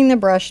curving the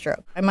brush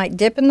stroke. I might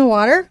dip in the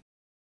water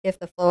if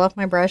the flow off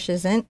my brush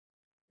isn't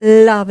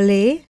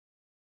lovely,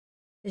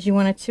 because you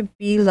want it to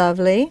be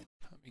lovely.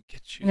 Let me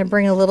get you. I'm going to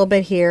bring a little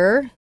bit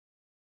here.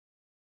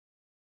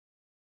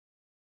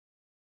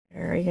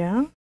 There we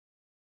go.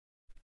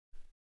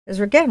 Because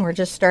again, we're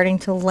just starting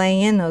to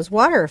lay in those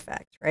water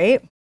effects,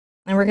 right?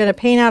 And we're going to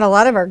paint out a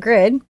lot of our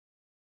grid.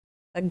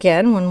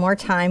 Again, one more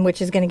time,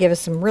 which is going to give us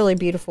some really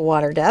beautiful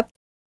water depth.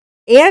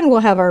 And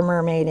we'll have our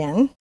mermaid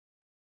in.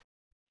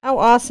 How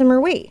awesome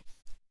are we?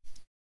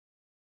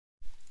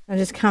 I'm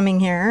just coming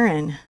here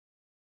and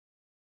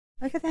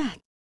look at that.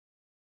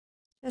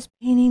 Just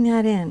painting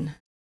that in.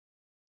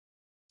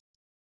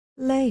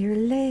 Layer,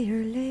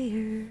 layer,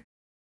 layer.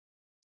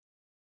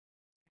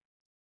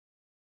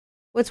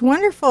 What's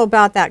wonderful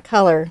about that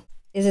color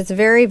is it's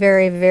very,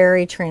 very,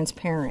 very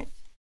transparent.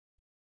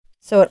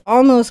 So it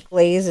almost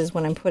glazes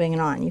when I'm putting it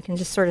on. You can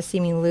just sort of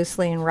see me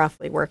loosely and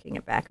roughly working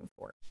it back and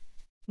forth.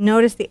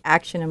 Notice the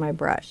action in my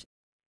brush.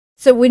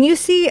 So when you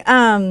see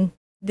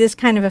this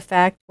kind of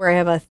effect where I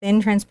have a thin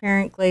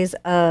transparent glaze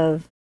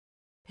of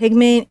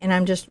pigment and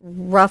I'm just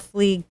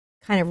roughly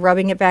kind of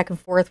rubbing it back and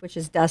forth, which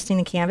is dusting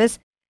the canvas,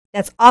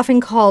 that's often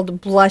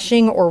called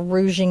blushing or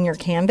rouging your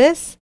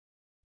canvas.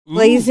 Ooh.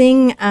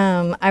 Glazing,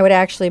 I would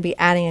actually be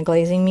adding a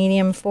glazing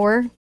medium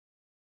for.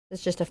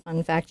 It's just a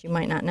fun fact you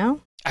might not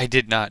know. I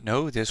did not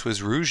know this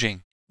was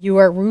rouging. You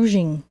are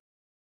rouging.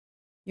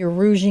 You're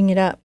rouging it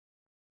up.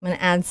 I'm going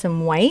to add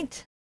some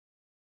white.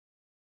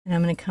 And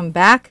I'm going to come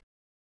back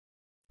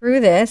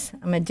through this.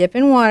 I'm going to dip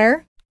in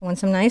water. I want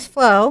some nice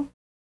flow.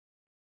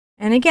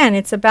 And again,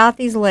 it's about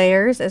these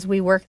layers. As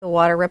we work the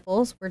water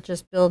ripples, we're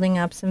just building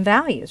up some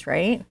values,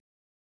 right?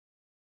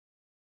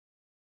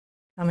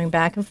 Coming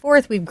back and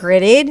forth. We've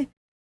gridded.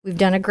 We've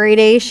done a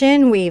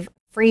gradation. We've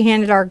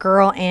freehanded our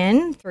girl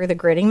in through the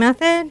gridding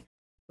method,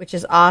 which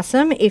is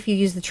awesome. If you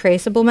use the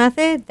traceable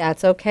method,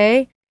 that's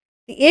okay.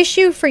 The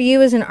issue for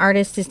you as an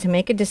artist is to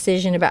make a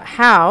decision about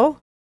how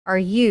are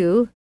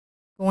you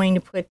going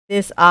to put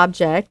this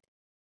object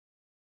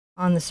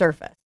on the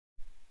surface.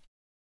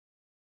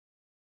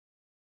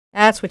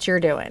 That's what you're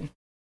doing.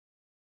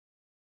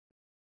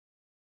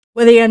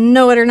 Whether you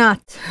know it or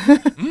not.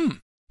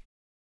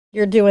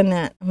 You're doing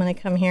that. I'm going to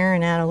come here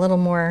and add a little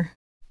more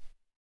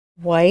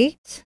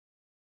white.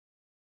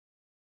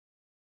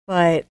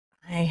 But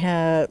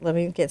let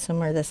me get some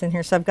more of this in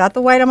here. So I've got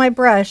the white on my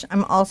brush.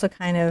 I'm also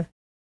kind of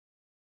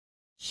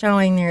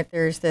showing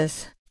there's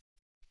this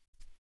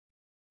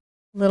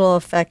little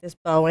effect is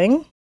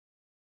bowing.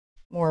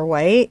 More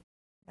white.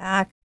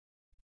 Back.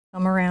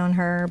 Come around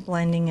her,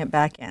 blending it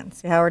back in.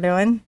 See how we're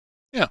doing?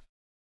 Yeah.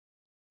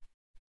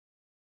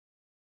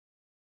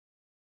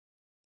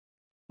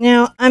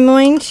 Now I'm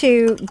going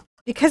to,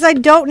 because I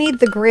don't need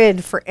the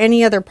grid for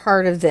any other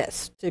part of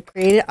this to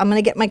create it, I'm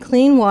going to get my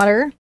clean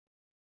water.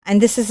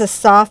 And this is a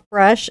soft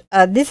brush.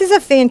 This is a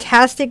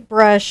fantastic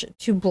brush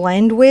to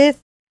blend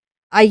with.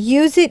 I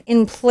use it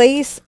in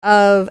place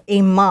of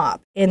a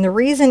mop. And the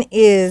reason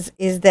is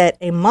that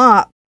a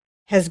mop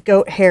has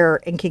goat hair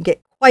and can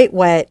get quite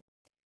wet.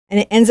 And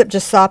it ends up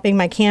just sopping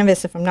my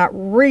canvas if I'm not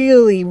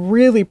really,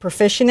 really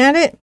proficient at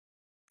it.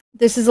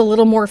 This is a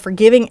little more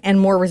forgiving and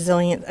more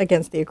resilient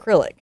against the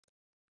acrylic.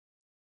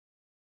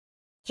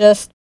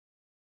 Just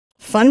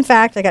fun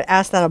fact, I got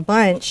asked that a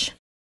bunch.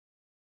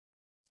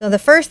 So the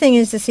first thing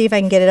is to see if I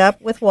can get it up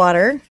with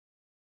water.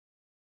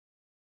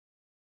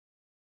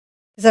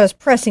 Because I was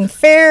pressing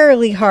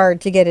fairly hard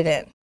to get it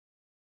in.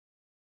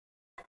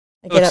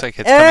 I get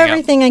up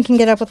everything I can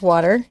get up with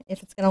water,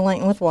 if it's going to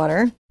lighten with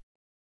water.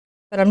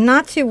 But I'm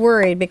not too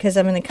worried because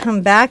I'm going to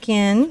come back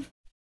in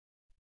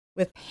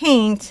with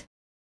paint.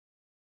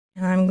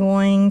 And I'm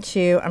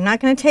not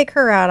going to take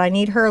her out. I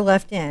need her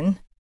left in.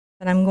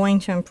 But I'm going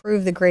to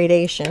improve the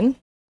gradation.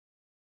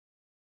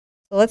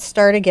 So let's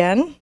start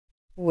again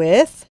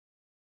with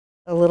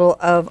a little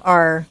of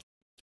our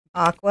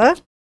aqua.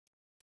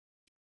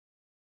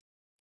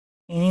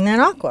 Painting that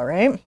aqua,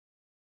 right?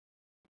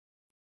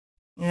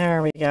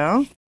 There we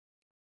go.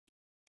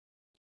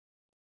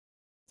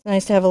 It's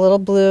nice to have a little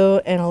blue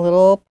and a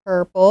little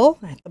purple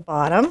at the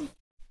bottom.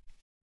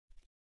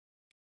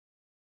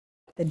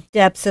 The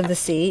depths of the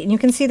sea. And you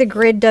can see the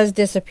grid does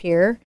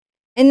disappear.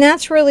 And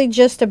that's really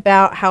just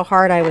about how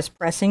hard I was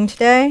pressing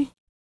today.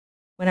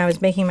 When I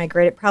was making my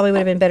grid, it probably would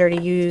have been better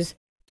to use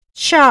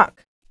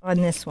chalk on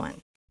this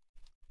one.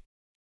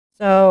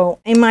 So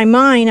in my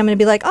mind, I'm going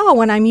to be like, oh,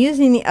 when I'm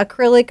using the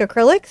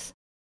acrylics,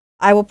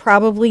 I will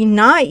probably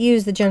not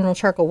use the general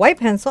charcoal white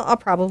pencil. I'll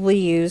probably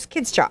use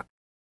kids chalk,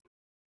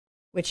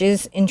 which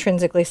is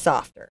intrinsically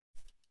softer.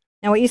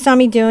 Now what you saw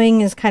me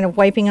doing is kind of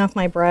wiping off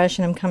my brush,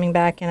 and I'm coming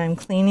back and I'm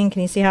cleaning.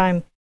 Can you see how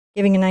I'm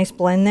giving a nice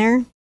blend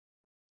there?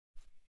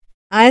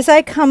 As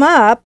I come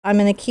up, I'm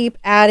going to keep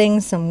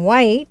adding some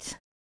white.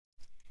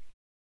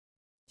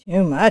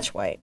 Too much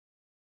white.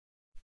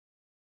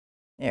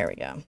 There we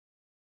go.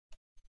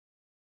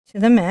 To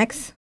the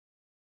mix.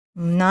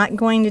 I'm not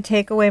going to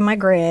take away my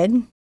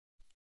grid.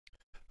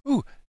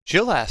 Ooh,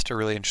 Jill asked a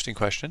really interesting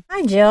question.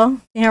 Hi,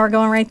 Jill. See how we're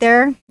going right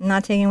there? I'm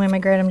not taking away my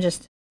grid. I'm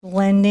just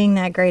blending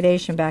that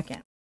gradation back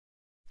in.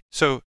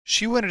 So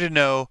she wanted to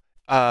know,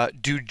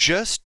 do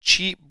just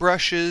cheap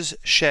brushes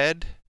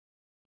shed?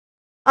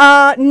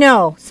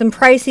 No. Some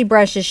pricey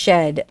brushes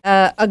shed.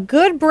 A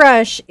good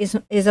brush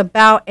is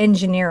about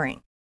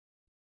engineering.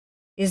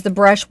 Is the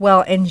brush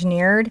well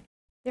engineered?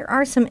 There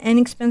are some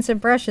inexpensive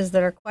brushes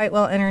that are quite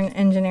well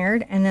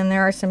engineered, and then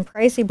there are some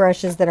pricey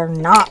brushes that are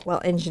not well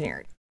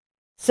engineered.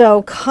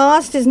 So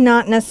cost is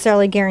not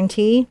necessarily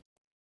guaranteed,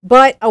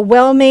 but a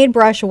well-made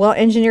brush, a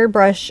well-engineered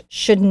brush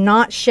should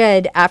not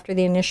shed after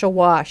the initial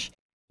wash.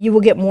 You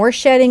will get more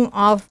shedding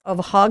off of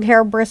hog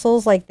hair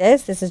bristles like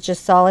this. This is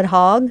just solid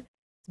hog.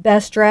 It's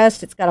best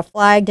dressed. It's got a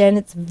flagged end.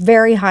 It's a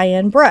very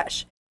high-end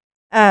brush.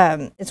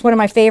 It's one of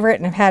my favorite,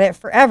 and I've had it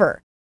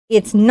forever.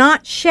 It's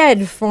not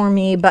shed for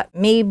me, but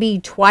maybe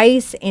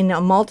twice in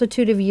a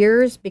multitude of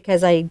years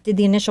because I did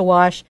the initial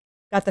wash,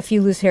 got the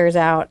few loose hairs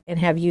out, and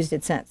have used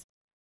it since.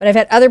 But I've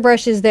had other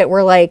brushes that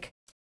were like,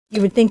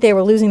 you would think they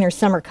were losing their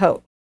summer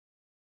coat.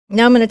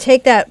 Now I'm going to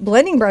take that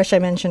blending brush I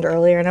mentioned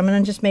earlier, and I'm going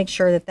to just make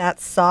sure that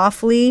that's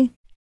softly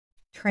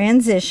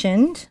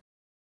transitioned.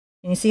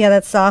 Can you see how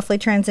that's softly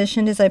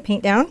transitioned as I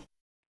paint down?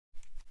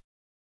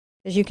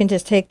 Because you can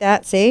just take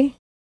that, see,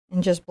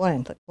 and just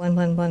blend. Like blend,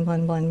 blend, blend,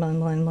 blend, blend, blend,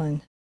 blend,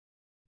 blend.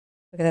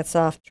 Look at that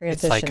soft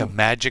transition. It's like a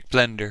magic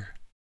blender.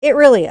 It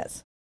really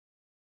is.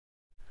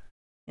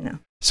 You know.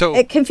 So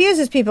it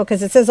confuses people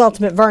because it says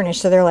ultimate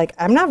varnish, so they're like,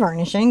 I'm not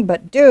varnishing,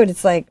 but dude,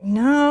 it's like,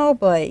 no,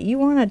 but you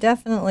want to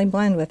definitely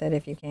blend with it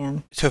if you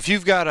can. So if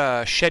you've got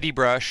a sheddy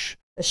brush,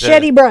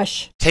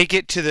 take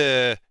it to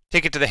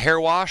the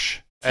hair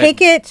wash. Take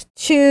it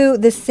to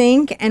the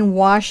sink and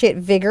wash it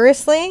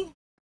vigorously,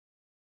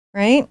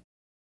 right?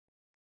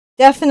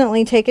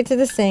 Definitely take it to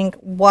the sink,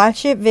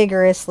 wash it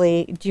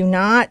vigorously. Do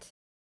not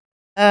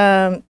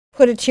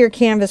put it to your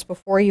canvas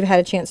before you've had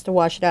a chance to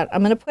wash it out.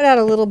 I'm going to put out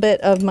a little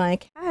bit of my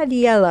cad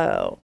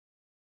yellow.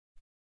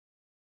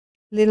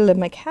 Going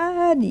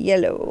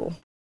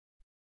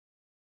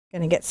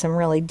to get some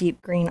really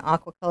deep green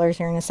aqua colors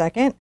here in a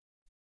second.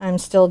 I'm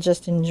still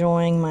just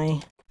enjoying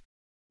my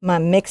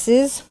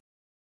mixes.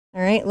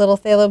 All right, little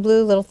phthalo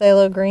blue, little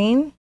phthalo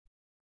green.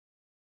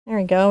 There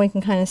we go. We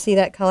can kind of see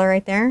that color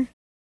right there.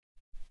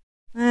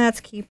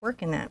 Let's keep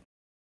working that.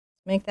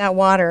 Make that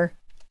water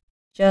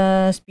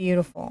just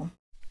beautiful.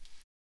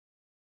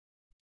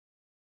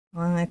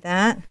 Along like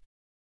that.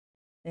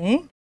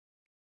 See?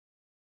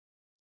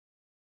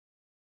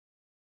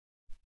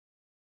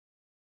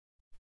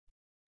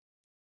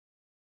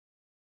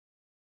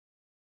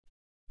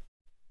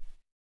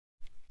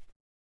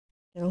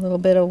 Get a little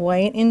bit of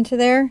white into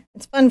there.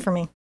 It's fun for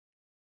me.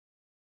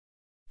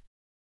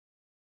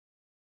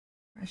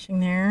 Brushing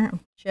there. I'm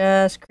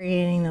just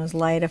creating those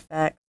light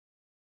effects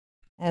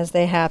as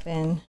they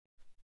happen.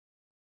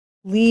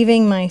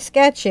 Leaving my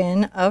sketch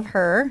in of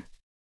her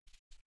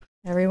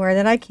everywhere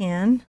that I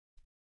can.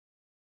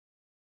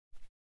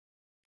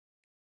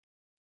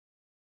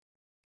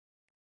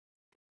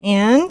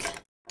 And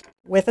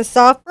with a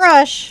soft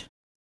brush,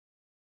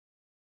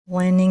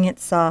 blending it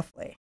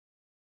softly.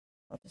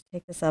 I'll just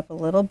take this up a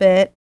little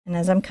bit. And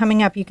as I'm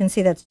coming up, you can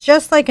see that's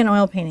just like an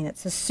oil painting.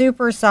 It's a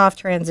super soft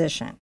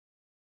transition.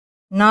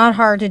 Not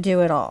hard to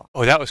do at all.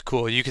 Oh, that was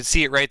cool. You could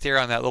see it right there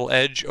on that little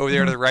edge over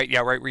there to the right. Yeah,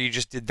 right where you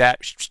just did that.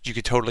 You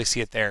could totally see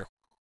it there.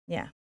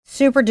 Yeah,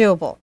 super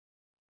doable.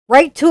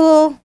 Right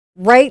tool,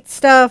 right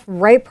stuff,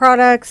 right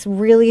products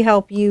really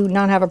help you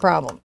not have a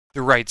problem.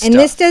 The right stuff. And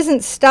this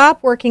doesn't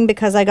stop working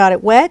because I got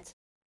it wet.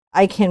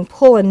 I can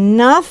pull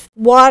enough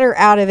water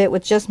out of it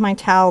with just my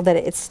towel that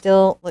it's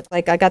still, look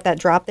like I got that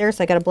drop there,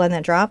 so I got to blend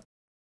that drop.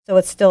 So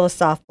it's still a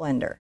soft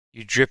blender.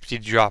 You dripped, you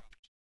dropped.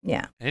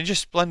 Yeah. And it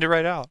just blended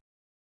right out.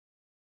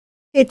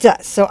 It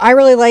does. So I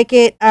really like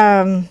it.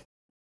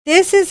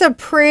 This is a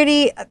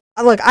pretty,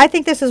 look, I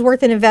think this is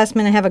worth an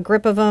investment. I have a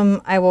grip of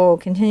them. I will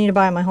continue to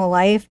buy my whole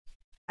life.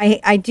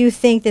 I do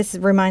think this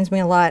reminds me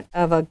a lot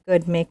of a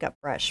good makeup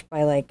brush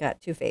by like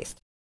Too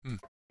Faced.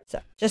 So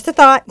just a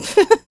thought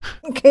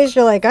in case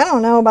you're like, I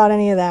don't know about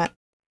any of that.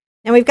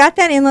 Now we've got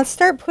that in. Let's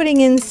start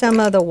putting in some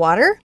of the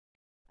water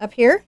up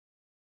here.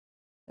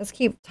 Let's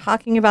keep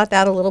talking about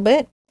that a little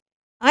bit.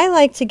 I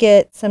like to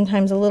get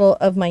sometimes a little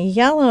of my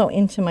yellow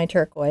into my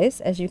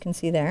turquoise, as you can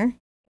see there,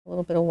 a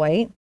little bit of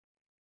white.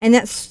 And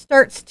that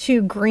starts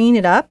to green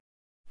it up.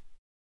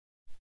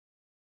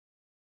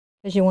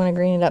 Because you want to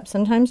green it up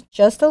sometimes,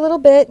 just a little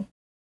bit.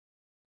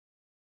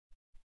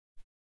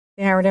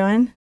 See how we're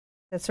doing?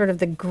 That's sort of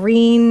the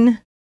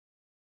green,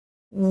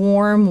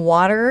 warm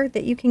water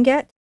that you can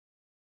get.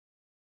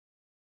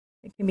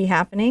 It can be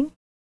happening.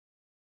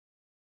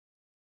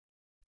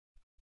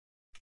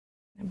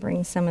 I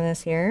bring some of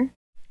this here,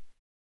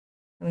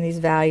 some of these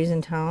values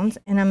and tones,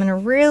 and I'm going to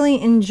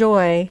really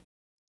enjoy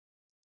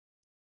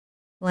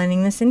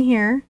blending this in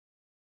here,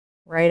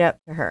 right up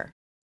to her.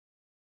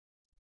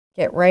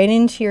 Get right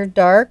into your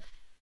dark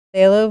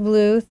phthalo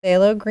blue,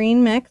 phthalo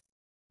green mix.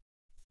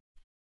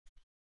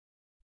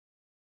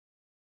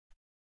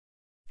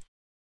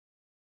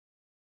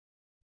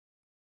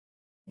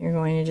 You're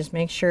going to just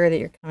make sure that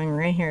you're coming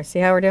right here. See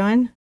how we're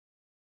doing?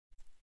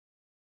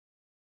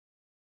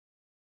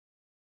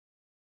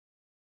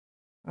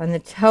 On the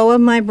toe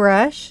of my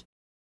brush,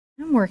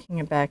 I'm working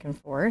it back and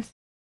forth.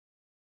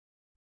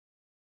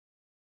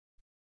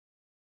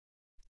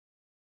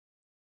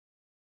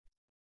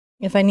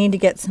 If I need to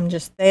get some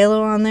just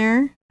phthalo on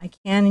there, I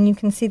can, and you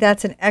can see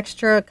that's an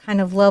extra kind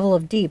of level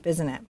of deep,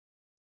 isn't it?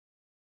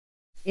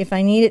 If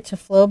I need it to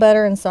flow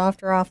better and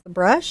softer off the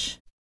brush,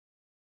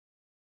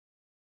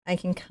 I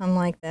can come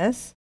like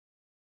this.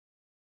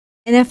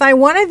 And if I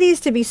wanted these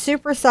to be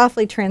super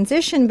softly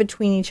transitioned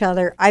between each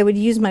other, I would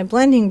use my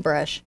blending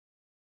brush.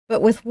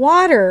 But with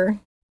water,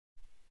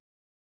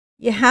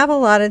 you have a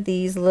lot of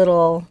these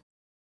little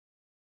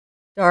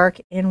dark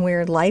and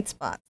weird light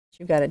spots that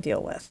you've got to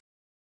deal with.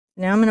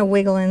 Now I'm going to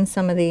wiggle in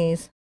some of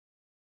these.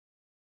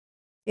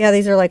 Yeah,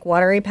 these are like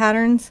watery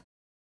patterns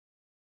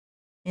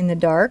in the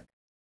dark.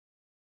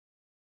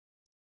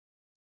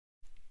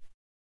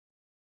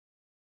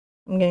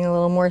 I'm getting a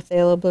little more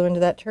phthalo blue into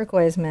that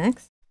turquoise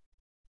mix.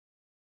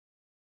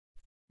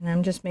 And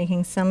I'm just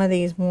making some of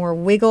these more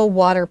wiggle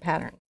water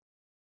patterns.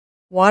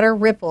 Water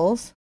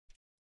ripples.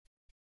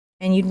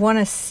 And you'd want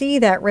to see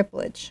that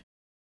ripplage.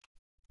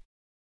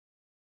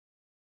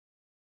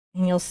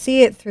 And you'll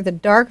see it through the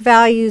dark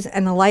values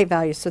and the light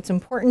values. So it's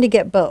important to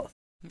get both.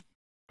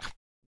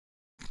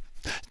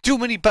 Too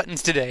many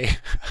buttons today.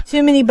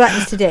 Too many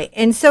buttons today.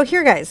 And so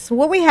here, guys, so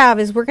what we have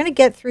is we're going to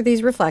get through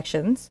these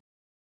reflections.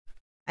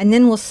 And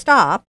then we'll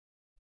stop.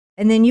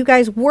 And then you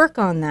guys work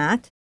on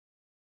that.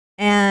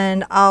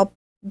 And I'll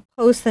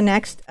post the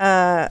next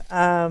live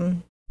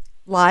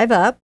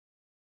up.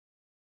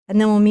 And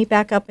then we'll meet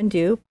back up and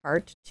do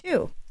part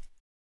 2.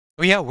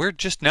 Oh yeah, we're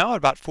just now at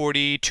about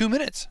 42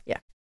 minutes. Yeah.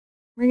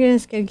 We're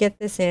just going to get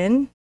this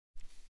in.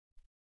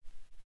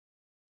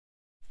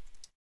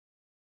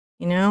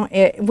 You know,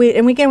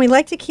 and again, we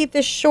like to keep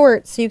this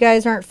short so you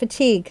guys aren't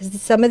fatigued,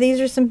 because some of these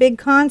are some big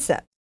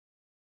concepts.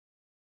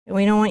 And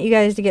we don't want you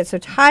guys to get so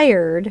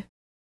tired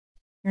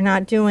you're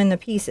not doing the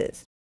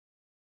pieces.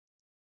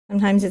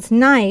 Sometimes it's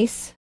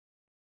nice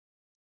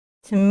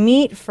to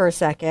meet for a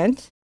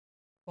second,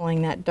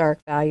 pulling that dark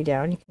value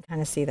down. You can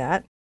kind of see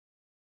that.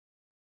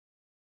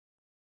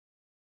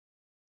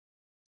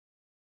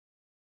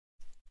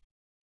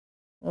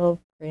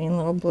 Little green,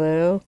 little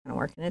blue, kind of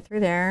working it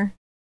through there.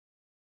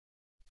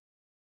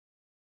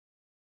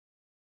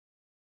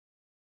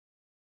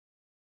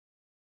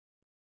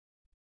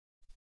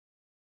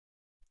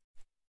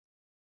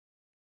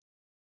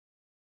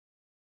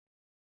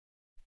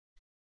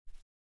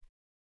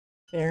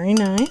 Very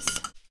nice.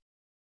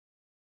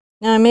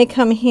 Now I may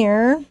come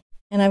here,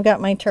 and I've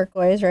got my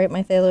turquoise, right?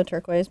 My phthalo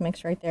turquoise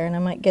mixed right there, and I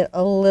might get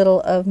a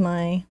little of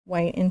my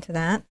white into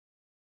that.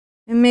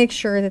 And make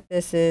sure that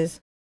this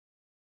is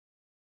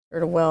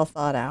sort of well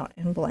thought out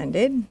and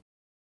blended.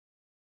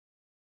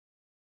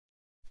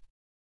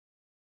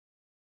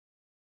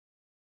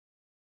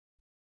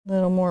 A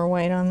little more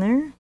white on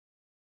there.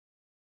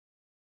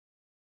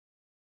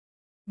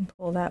 And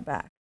pull that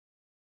back.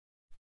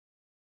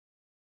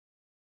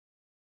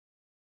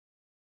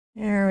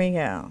 There we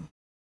go.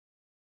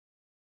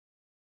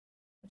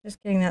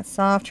 Just getting that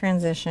soft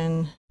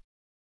transition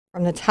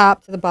from the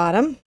top to the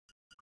bottom.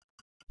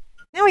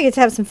 Now we get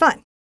to have some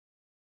fun.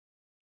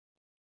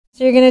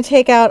 So you're going to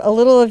take out a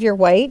little of your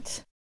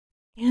white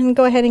and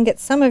go ahead and get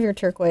some of your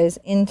turquoise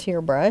into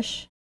your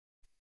brush.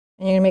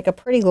 And you're going to make a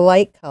pretty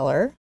light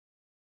color.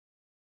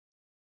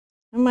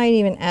 I might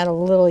even add a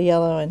little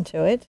yellow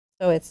into it,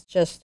 so it's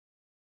just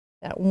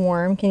that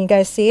warm. Can you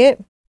guys see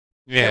it?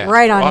 Yeah. Get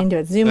right on into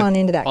it. Zoom on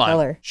into that on.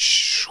 color.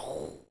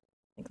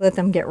 Like, let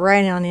them get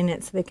right on in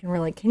it so they can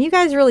really... Can you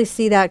guys really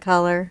see that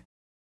color?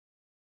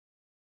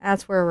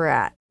 That's where we're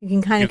at. You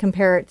can kind of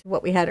compare it to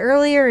what we had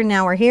earlier, and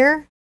now we're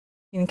here.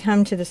 You can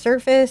come to the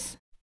surface.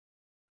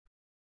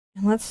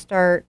 And let's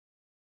start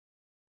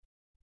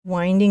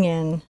winding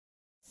in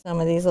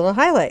some of these little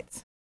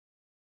highlights.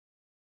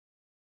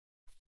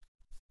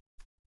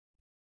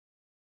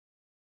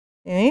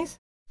 See these?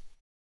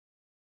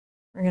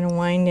 We're going to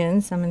wind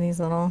in some of these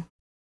little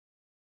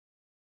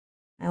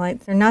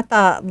highlights. They're not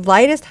the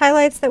lightest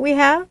highlights that we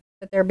have,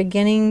 but they're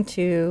beginning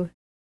to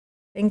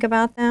think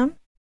about them.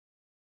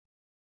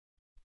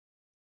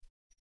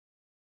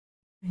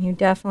 And you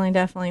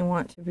definitely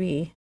want to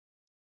be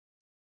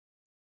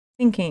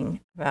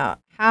thinking about,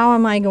 how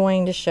am I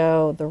going to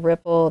show the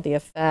ripple, the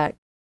effect,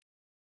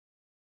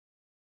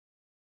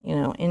 you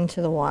know,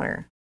 into the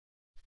water.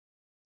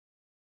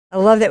 I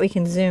love that we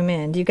can zoom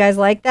in. Do you guys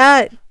like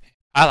that?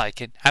 I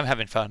like it. I'm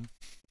having fun.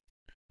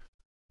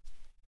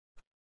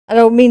 I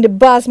don't mean to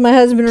boss my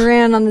husband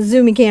around on the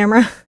zoomy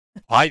camera.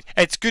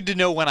 It's good to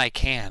know when I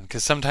can,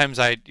 because sometimes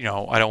I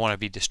don't want to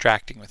be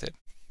distracting with it.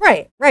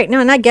 Right, right. No,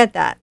 and I get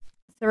that.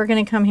 So we're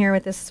going to come here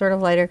with this sort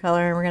of lighter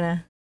color, and we're going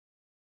to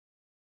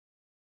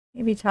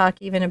maybe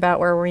talk even about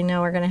where we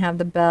know we're going to have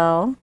the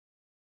bell.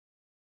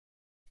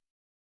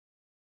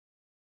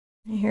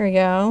 Here we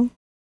go.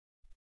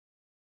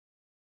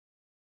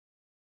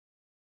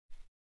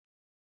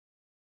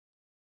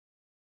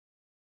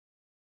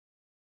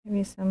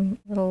 Maybe some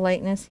little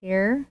lightness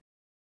here.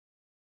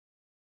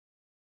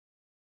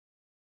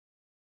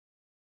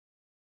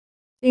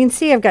 So you can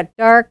see I've got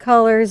dark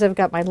colors, I've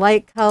got my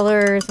light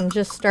colors. I'm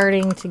just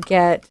starting to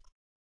get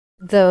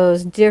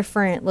those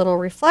different little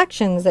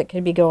reflections that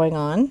could be going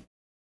on.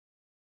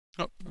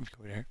 Oh, let me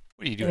go there.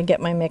 What are you I'm gonna doing? get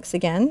my mix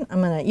again.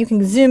 You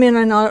can zoom in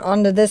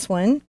onto this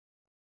one.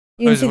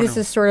 You can see this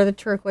is sort of the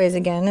turquoise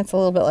again. It's a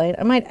little bit light.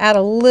 I might add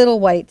a little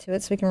white to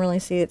it so we can really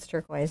see its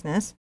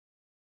turquoiseness.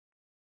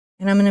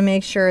 And I'm going to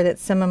make sure that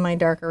some of my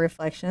darker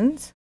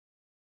reflections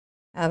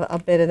have a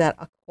bit of that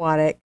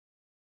aquatic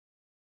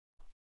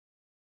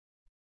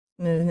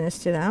smoothness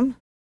to them.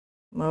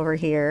 Come over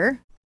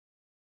here.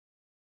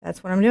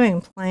 That's what I'm doing.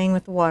 I'm playing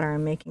with the water.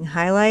 I'm making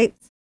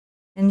highlights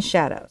and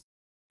shadows.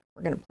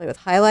 We're going to play with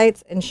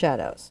highlights and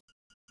shadows.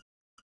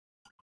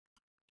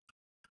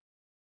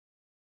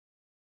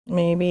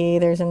 Maybe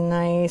there's a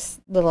nice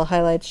little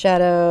highlight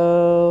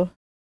shadow.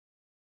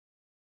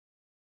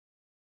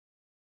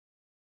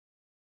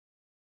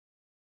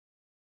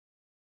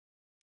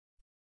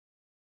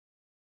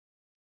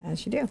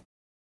 As you do.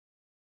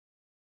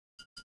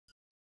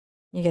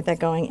 You get that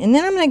going. And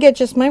then I'm going to get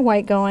just my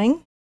white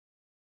going.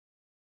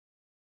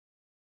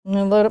 I'm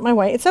going to load up my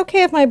white. It's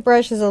okay if my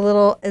brush is a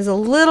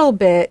little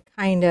bit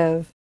kind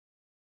of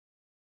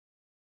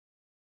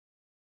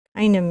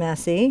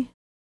messy.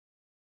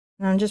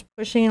 And I'm just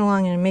pushing it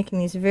along and making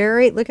these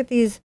look at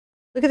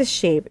the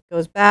shape. It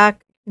goes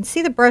back. You can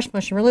see the brush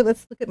motion. Really,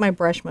 let's look at my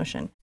brush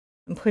motion.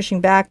 I'm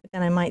pushing back, but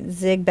then I might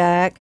zig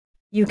back.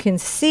 You can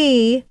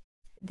see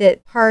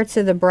that parts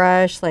of the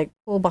brush like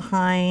pull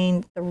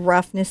behind. The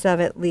roughness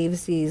of it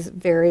leaves these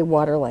very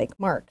water-like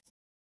marks.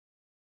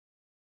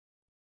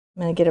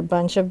 I'm going to get a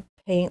bunch of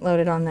paint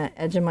loaded on the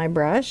edge of my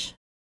brush.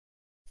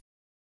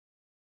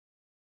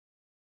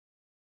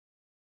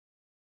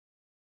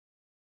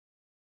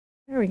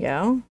 There we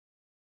go.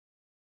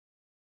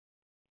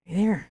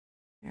 There.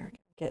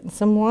 Getting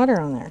some water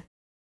on there.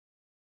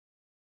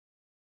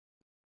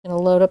 Going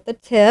to load up the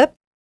tip.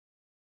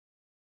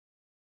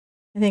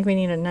 I think we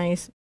need a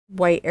nice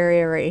white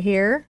area right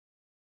here.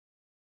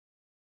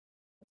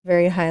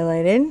 Very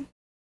highlighted.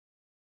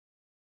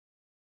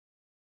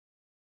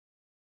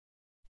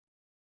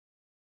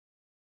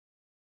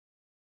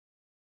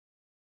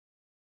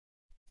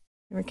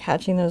 We're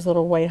catching those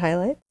little white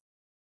highlights.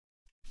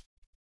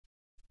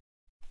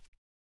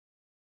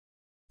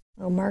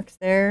 Little marks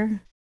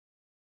there.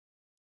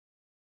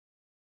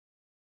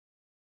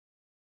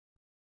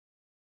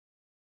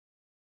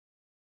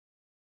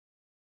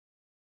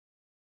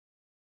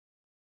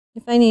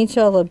 If I need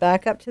to, I'll load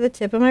back up to the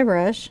tip of my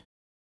brush.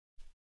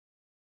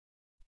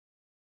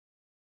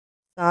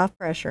 Soft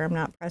pressure. I'm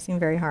not pressing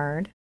very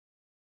hard.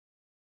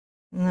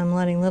 And I'm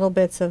letting little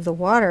bits of the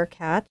water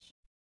catch.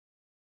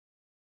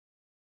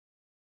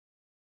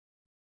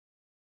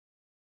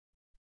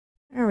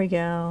 There we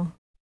go.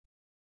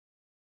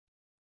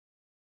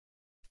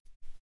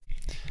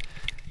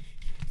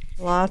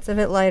 Lots of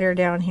it lighter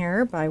down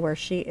here by where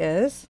she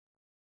is.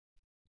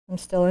 I'm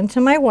still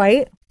into my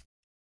white.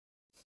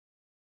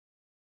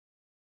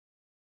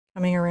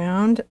 Coming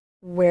around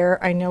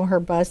where I know her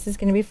bust is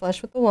going to be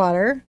flush with the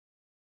water.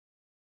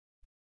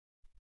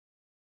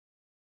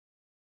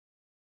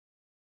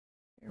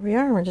 Here we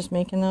are. We're just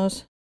making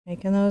those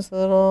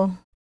little.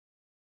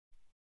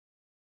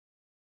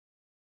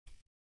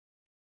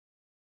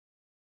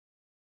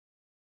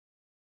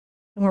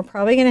 And we're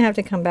probably going to have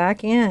to come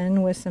back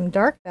in with some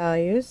dark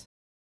values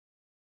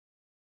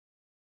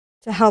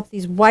to help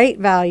these white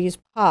values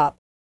pop.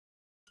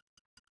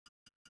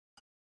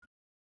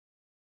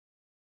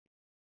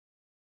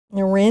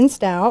 They're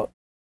rinsed out,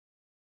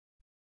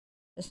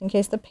 just in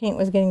case the paint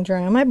was getting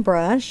dry on my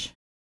brush.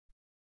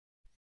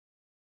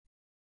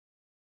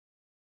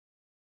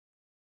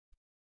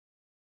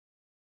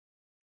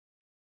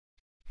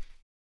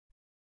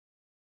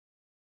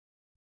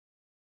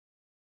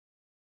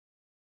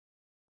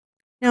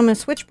 Now I'm going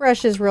to switch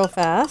brushes real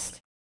fast.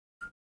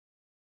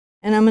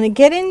 And I'm going to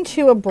get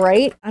into a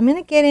bright. I'm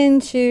going to get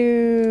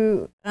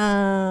into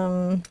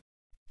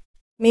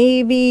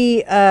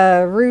maybe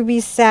a Ruby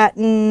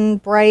Satin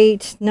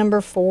Bright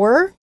number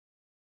 4.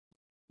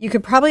 You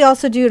could probably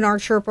also do an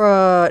Art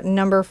Sherpa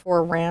number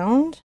 4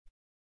 round.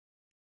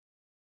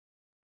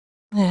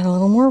 Add a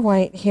little more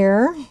white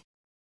here.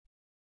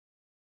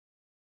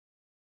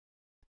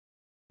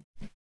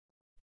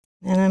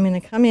 And I'm going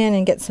to come in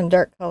and get some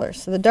dark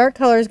colors. So the dark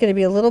color is going to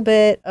be a little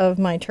bit of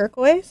my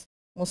turquoise.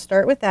 We'll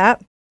start with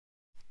that.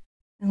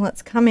 And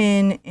let's come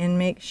in and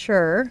make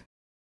sure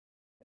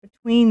that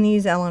between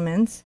these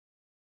elements,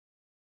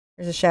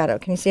 there's a shadow.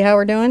 Can you see how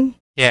we're doing?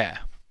 Yeah.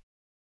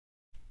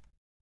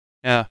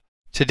 Now,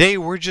 today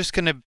we're just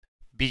going to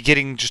be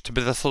getting just a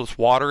bit of this little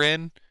water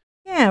in.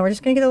 Yeah, we're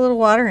just going to get a little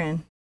water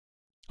in.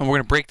 And we're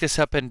going to break this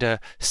up into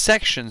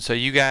sections so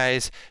you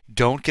guys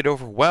don't get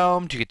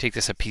overwhelmed. You can take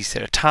this a piece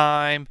at a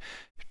time.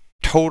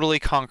 Totally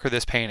conquer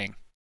this painting.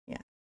 Yeah.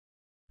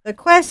 The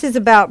quest is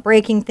about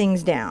breaking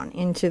things down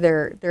into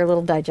their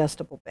little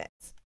digestible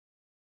bits.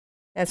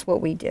 That's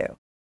what we do.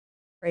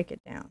 Break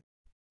it down.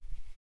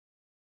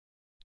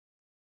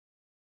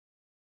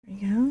 There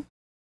you go.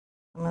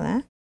 Some of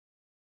that.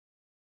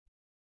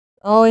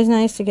 Always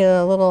nice to get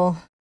a little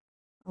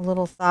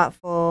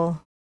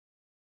thoughtful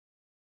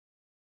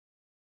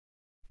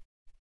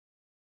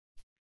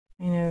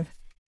kind of.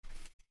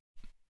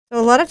 So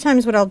a lot of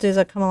times what I'll do is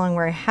I'll come along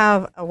where I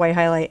have a white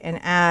highlight and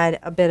add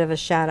a bit of a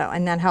shadow,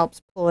 and that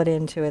helps pull it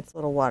into its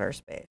little water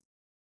space.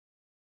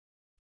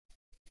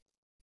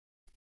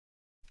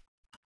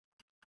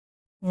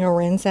 You'll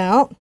rinse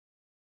out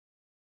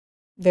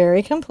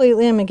very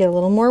completely. I'm going to get a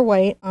little more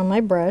white on my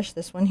brush,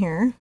 this one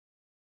here.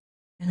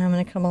 And I'm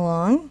going to come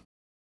along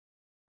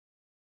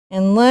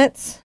and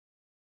let's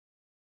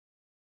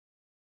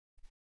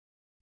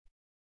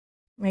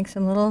make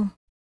some little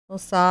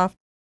soft.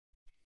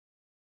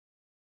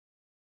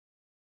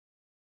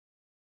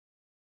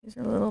 These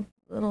are little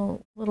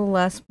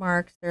less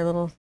marks. They're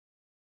little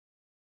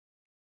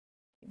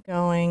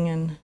going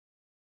and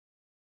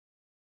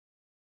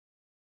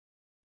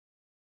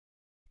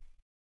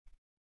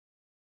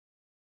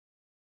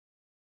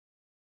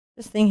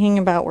just thinking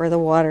about where the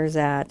water's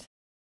at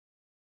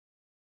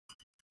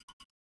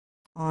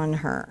on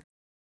her.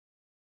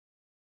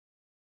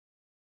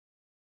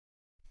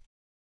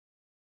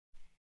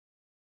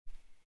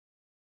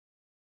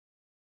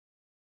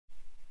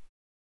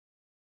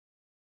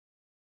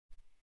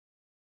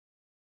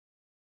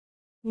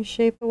 You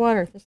shape the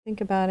water. Just think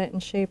about it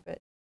and shape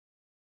it.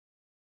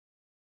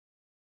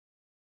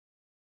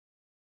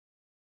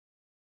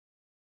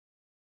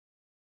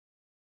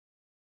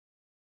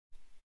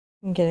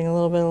 I'm getting a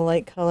little bit of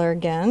light color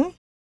again.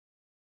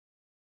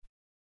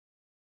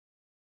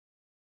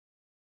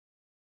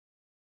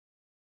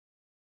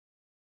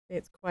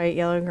 It's quite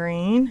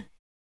yellow-green.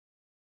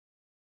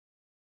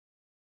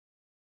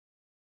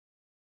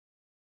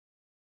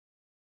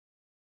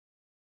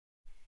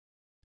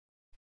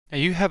 Now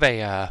you have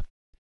a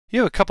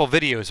couple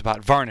videos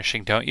about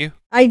varnishing, don't you?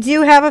 I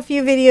do have a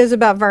few videos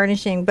about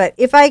varnishing, but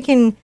if I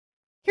can,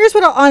 here's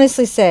what I'll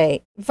honestly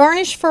say.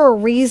 Varnish for a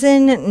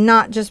reason,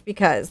 not just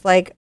because.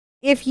 Like,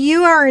 if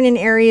you are in an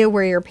area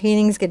where your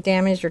paintings get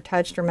damaged or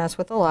touched or messed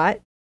with a lot,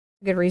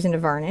 a good reason to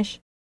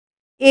varnish.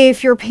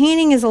 If your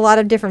painting is a lot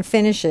of different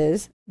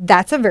finishes,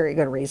 that's a very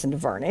good reason to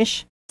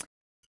varnish.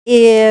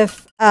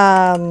 If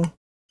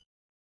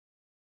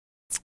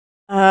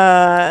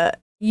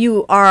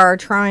you are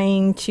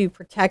trying to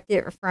protect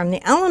it from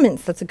the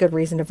elements, that's a good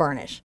reason to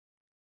varnish.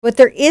 But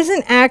there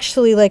isn't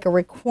actually like a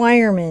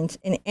requirement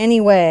in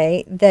any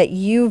way that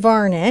you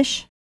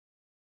varnish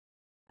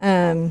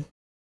acrylic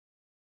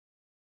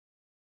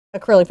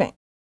paint.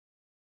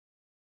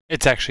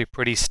 It's actually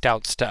pretty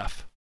stout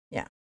stuff.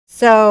 Yeah.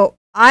 So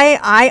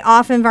I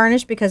often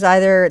varnish because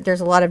either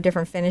there's a lot of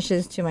different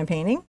finishes to my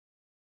painting,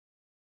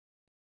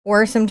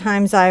 or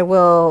sometimes I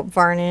will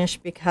varnish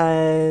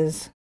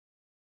because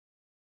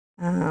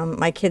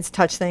my kids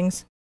touch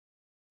things.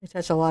 They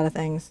touch a lot of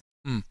things.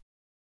 Mm.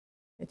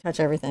 They touch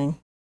everything.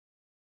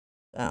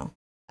 So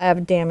I have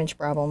a damage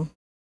problem.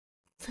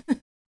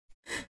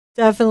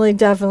 Definitely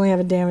have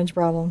a damage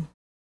problem.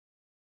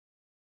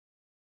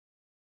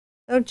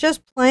 So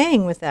just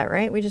playing with that,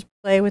 right? We just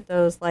play with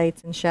those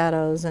lights and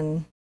shadows,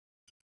 and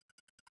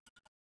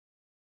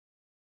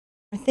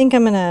I think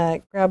I'm going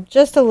to grab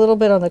just a little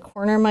bit on the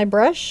corner of my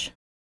brush,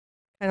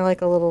 kind of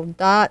like a little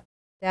dot,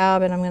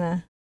 dab, and I'm going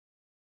to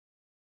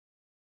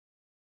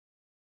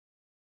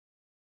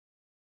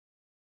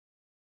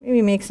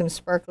maybe make some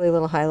sparkly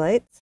little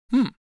highlights.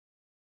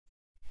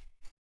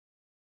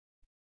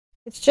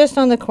 It's just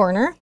on the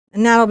corner,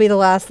 and that'll be the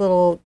last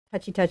little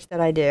touchy touch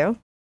that I do.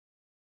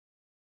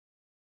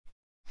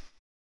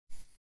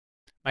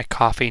 My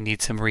coffee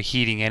needs some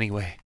reheating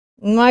anyway.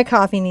 My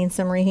coffee needs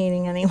some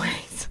reheating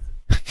anyways.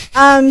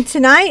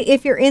 Tonight,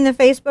 if you're in the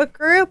Facebook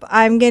group,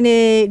 I'm going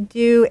to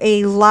do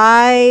a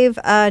live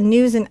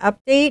news and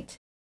update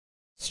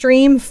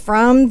stream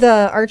from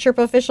the Art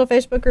Sherpa official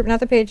Facebook group, not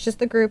the page, just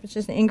the group. It's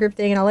just an in-group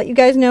thing, and I'll let you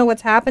guys know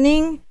what's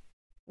happening,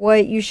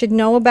 what you should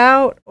know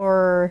about,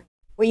 or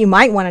what you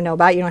might want to know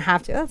about. You don't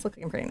have to. That's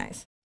looking pretty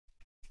nice.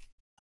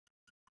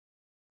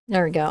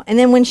 There we go. And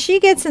then when she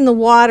gets in the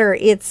water,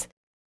 it's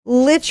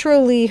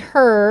literally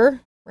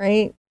her,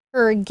 right?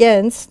 Her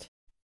against,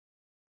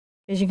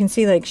 as you can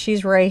see, like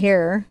she's right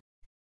here,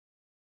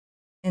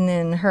 and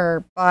then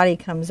her body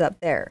comes up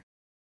there.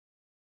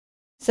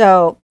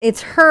 So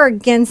it's her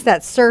against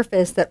that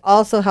surface that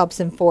also helps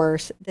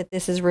enforce that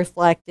this is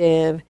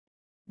reflective,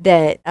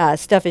 that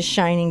stuff is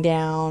shining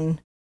down,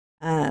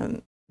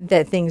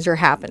 that things are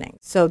happening.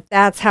 So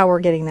that's how we're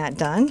getting that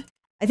done.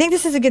 I think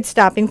this is a good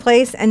stopping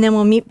place, and then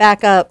we'll meet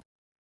back up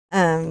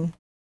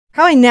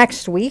probably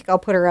next week. I'll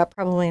put her up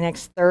probably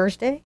next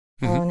Thursday.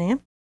 11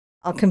 a.m.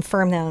 I'll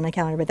confirm that on my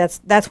calendar, but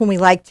that's when we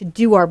like to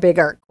do our Big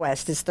Art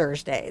Quest is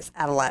Thursdays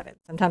at 11.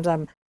 Sometimes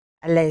I'm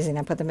lazy and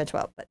I put them at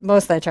 12, but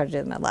mostly I try to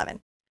do them at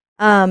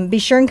 11. Be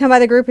sure and come by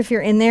the group if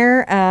you're in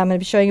there. I'm going to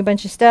be showing you a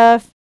bunch of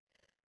stuff.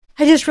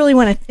 I just really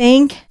want to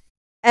thank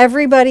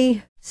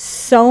everybody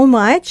so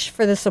much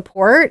for the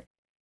support.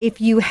 If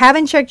you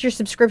haven't checked your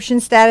subscription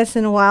status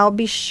in a while,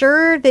 be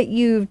sure that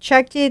you've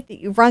checked it, that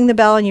you've rung the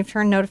bell, and you've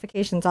turned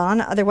notifications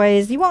on.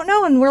 Otherwise, you won't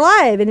know when we're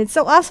live, and it's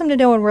so awesome to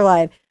know when we're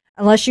live.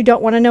 Unless you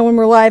don't want to know when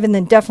we're live, and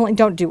then definitely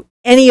don't do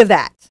any of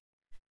that,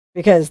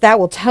 because that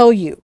will tell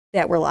you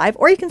that we're live.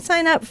 Or you can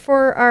sign up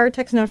for our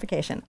text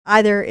notification.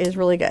 Either is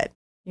really good.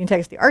 You can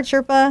text the Art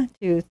Sherpa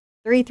to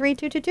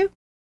 33222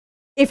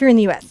 if you're in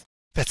the U.S.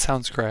 That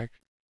sounds correct.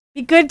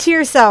 Be good to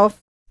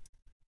yourself.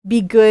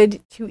 Be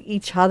good to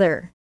each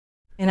other.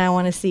 And I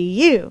want to see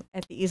you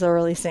at the easel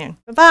really soon.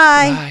 Bye-bye.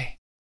 Bye.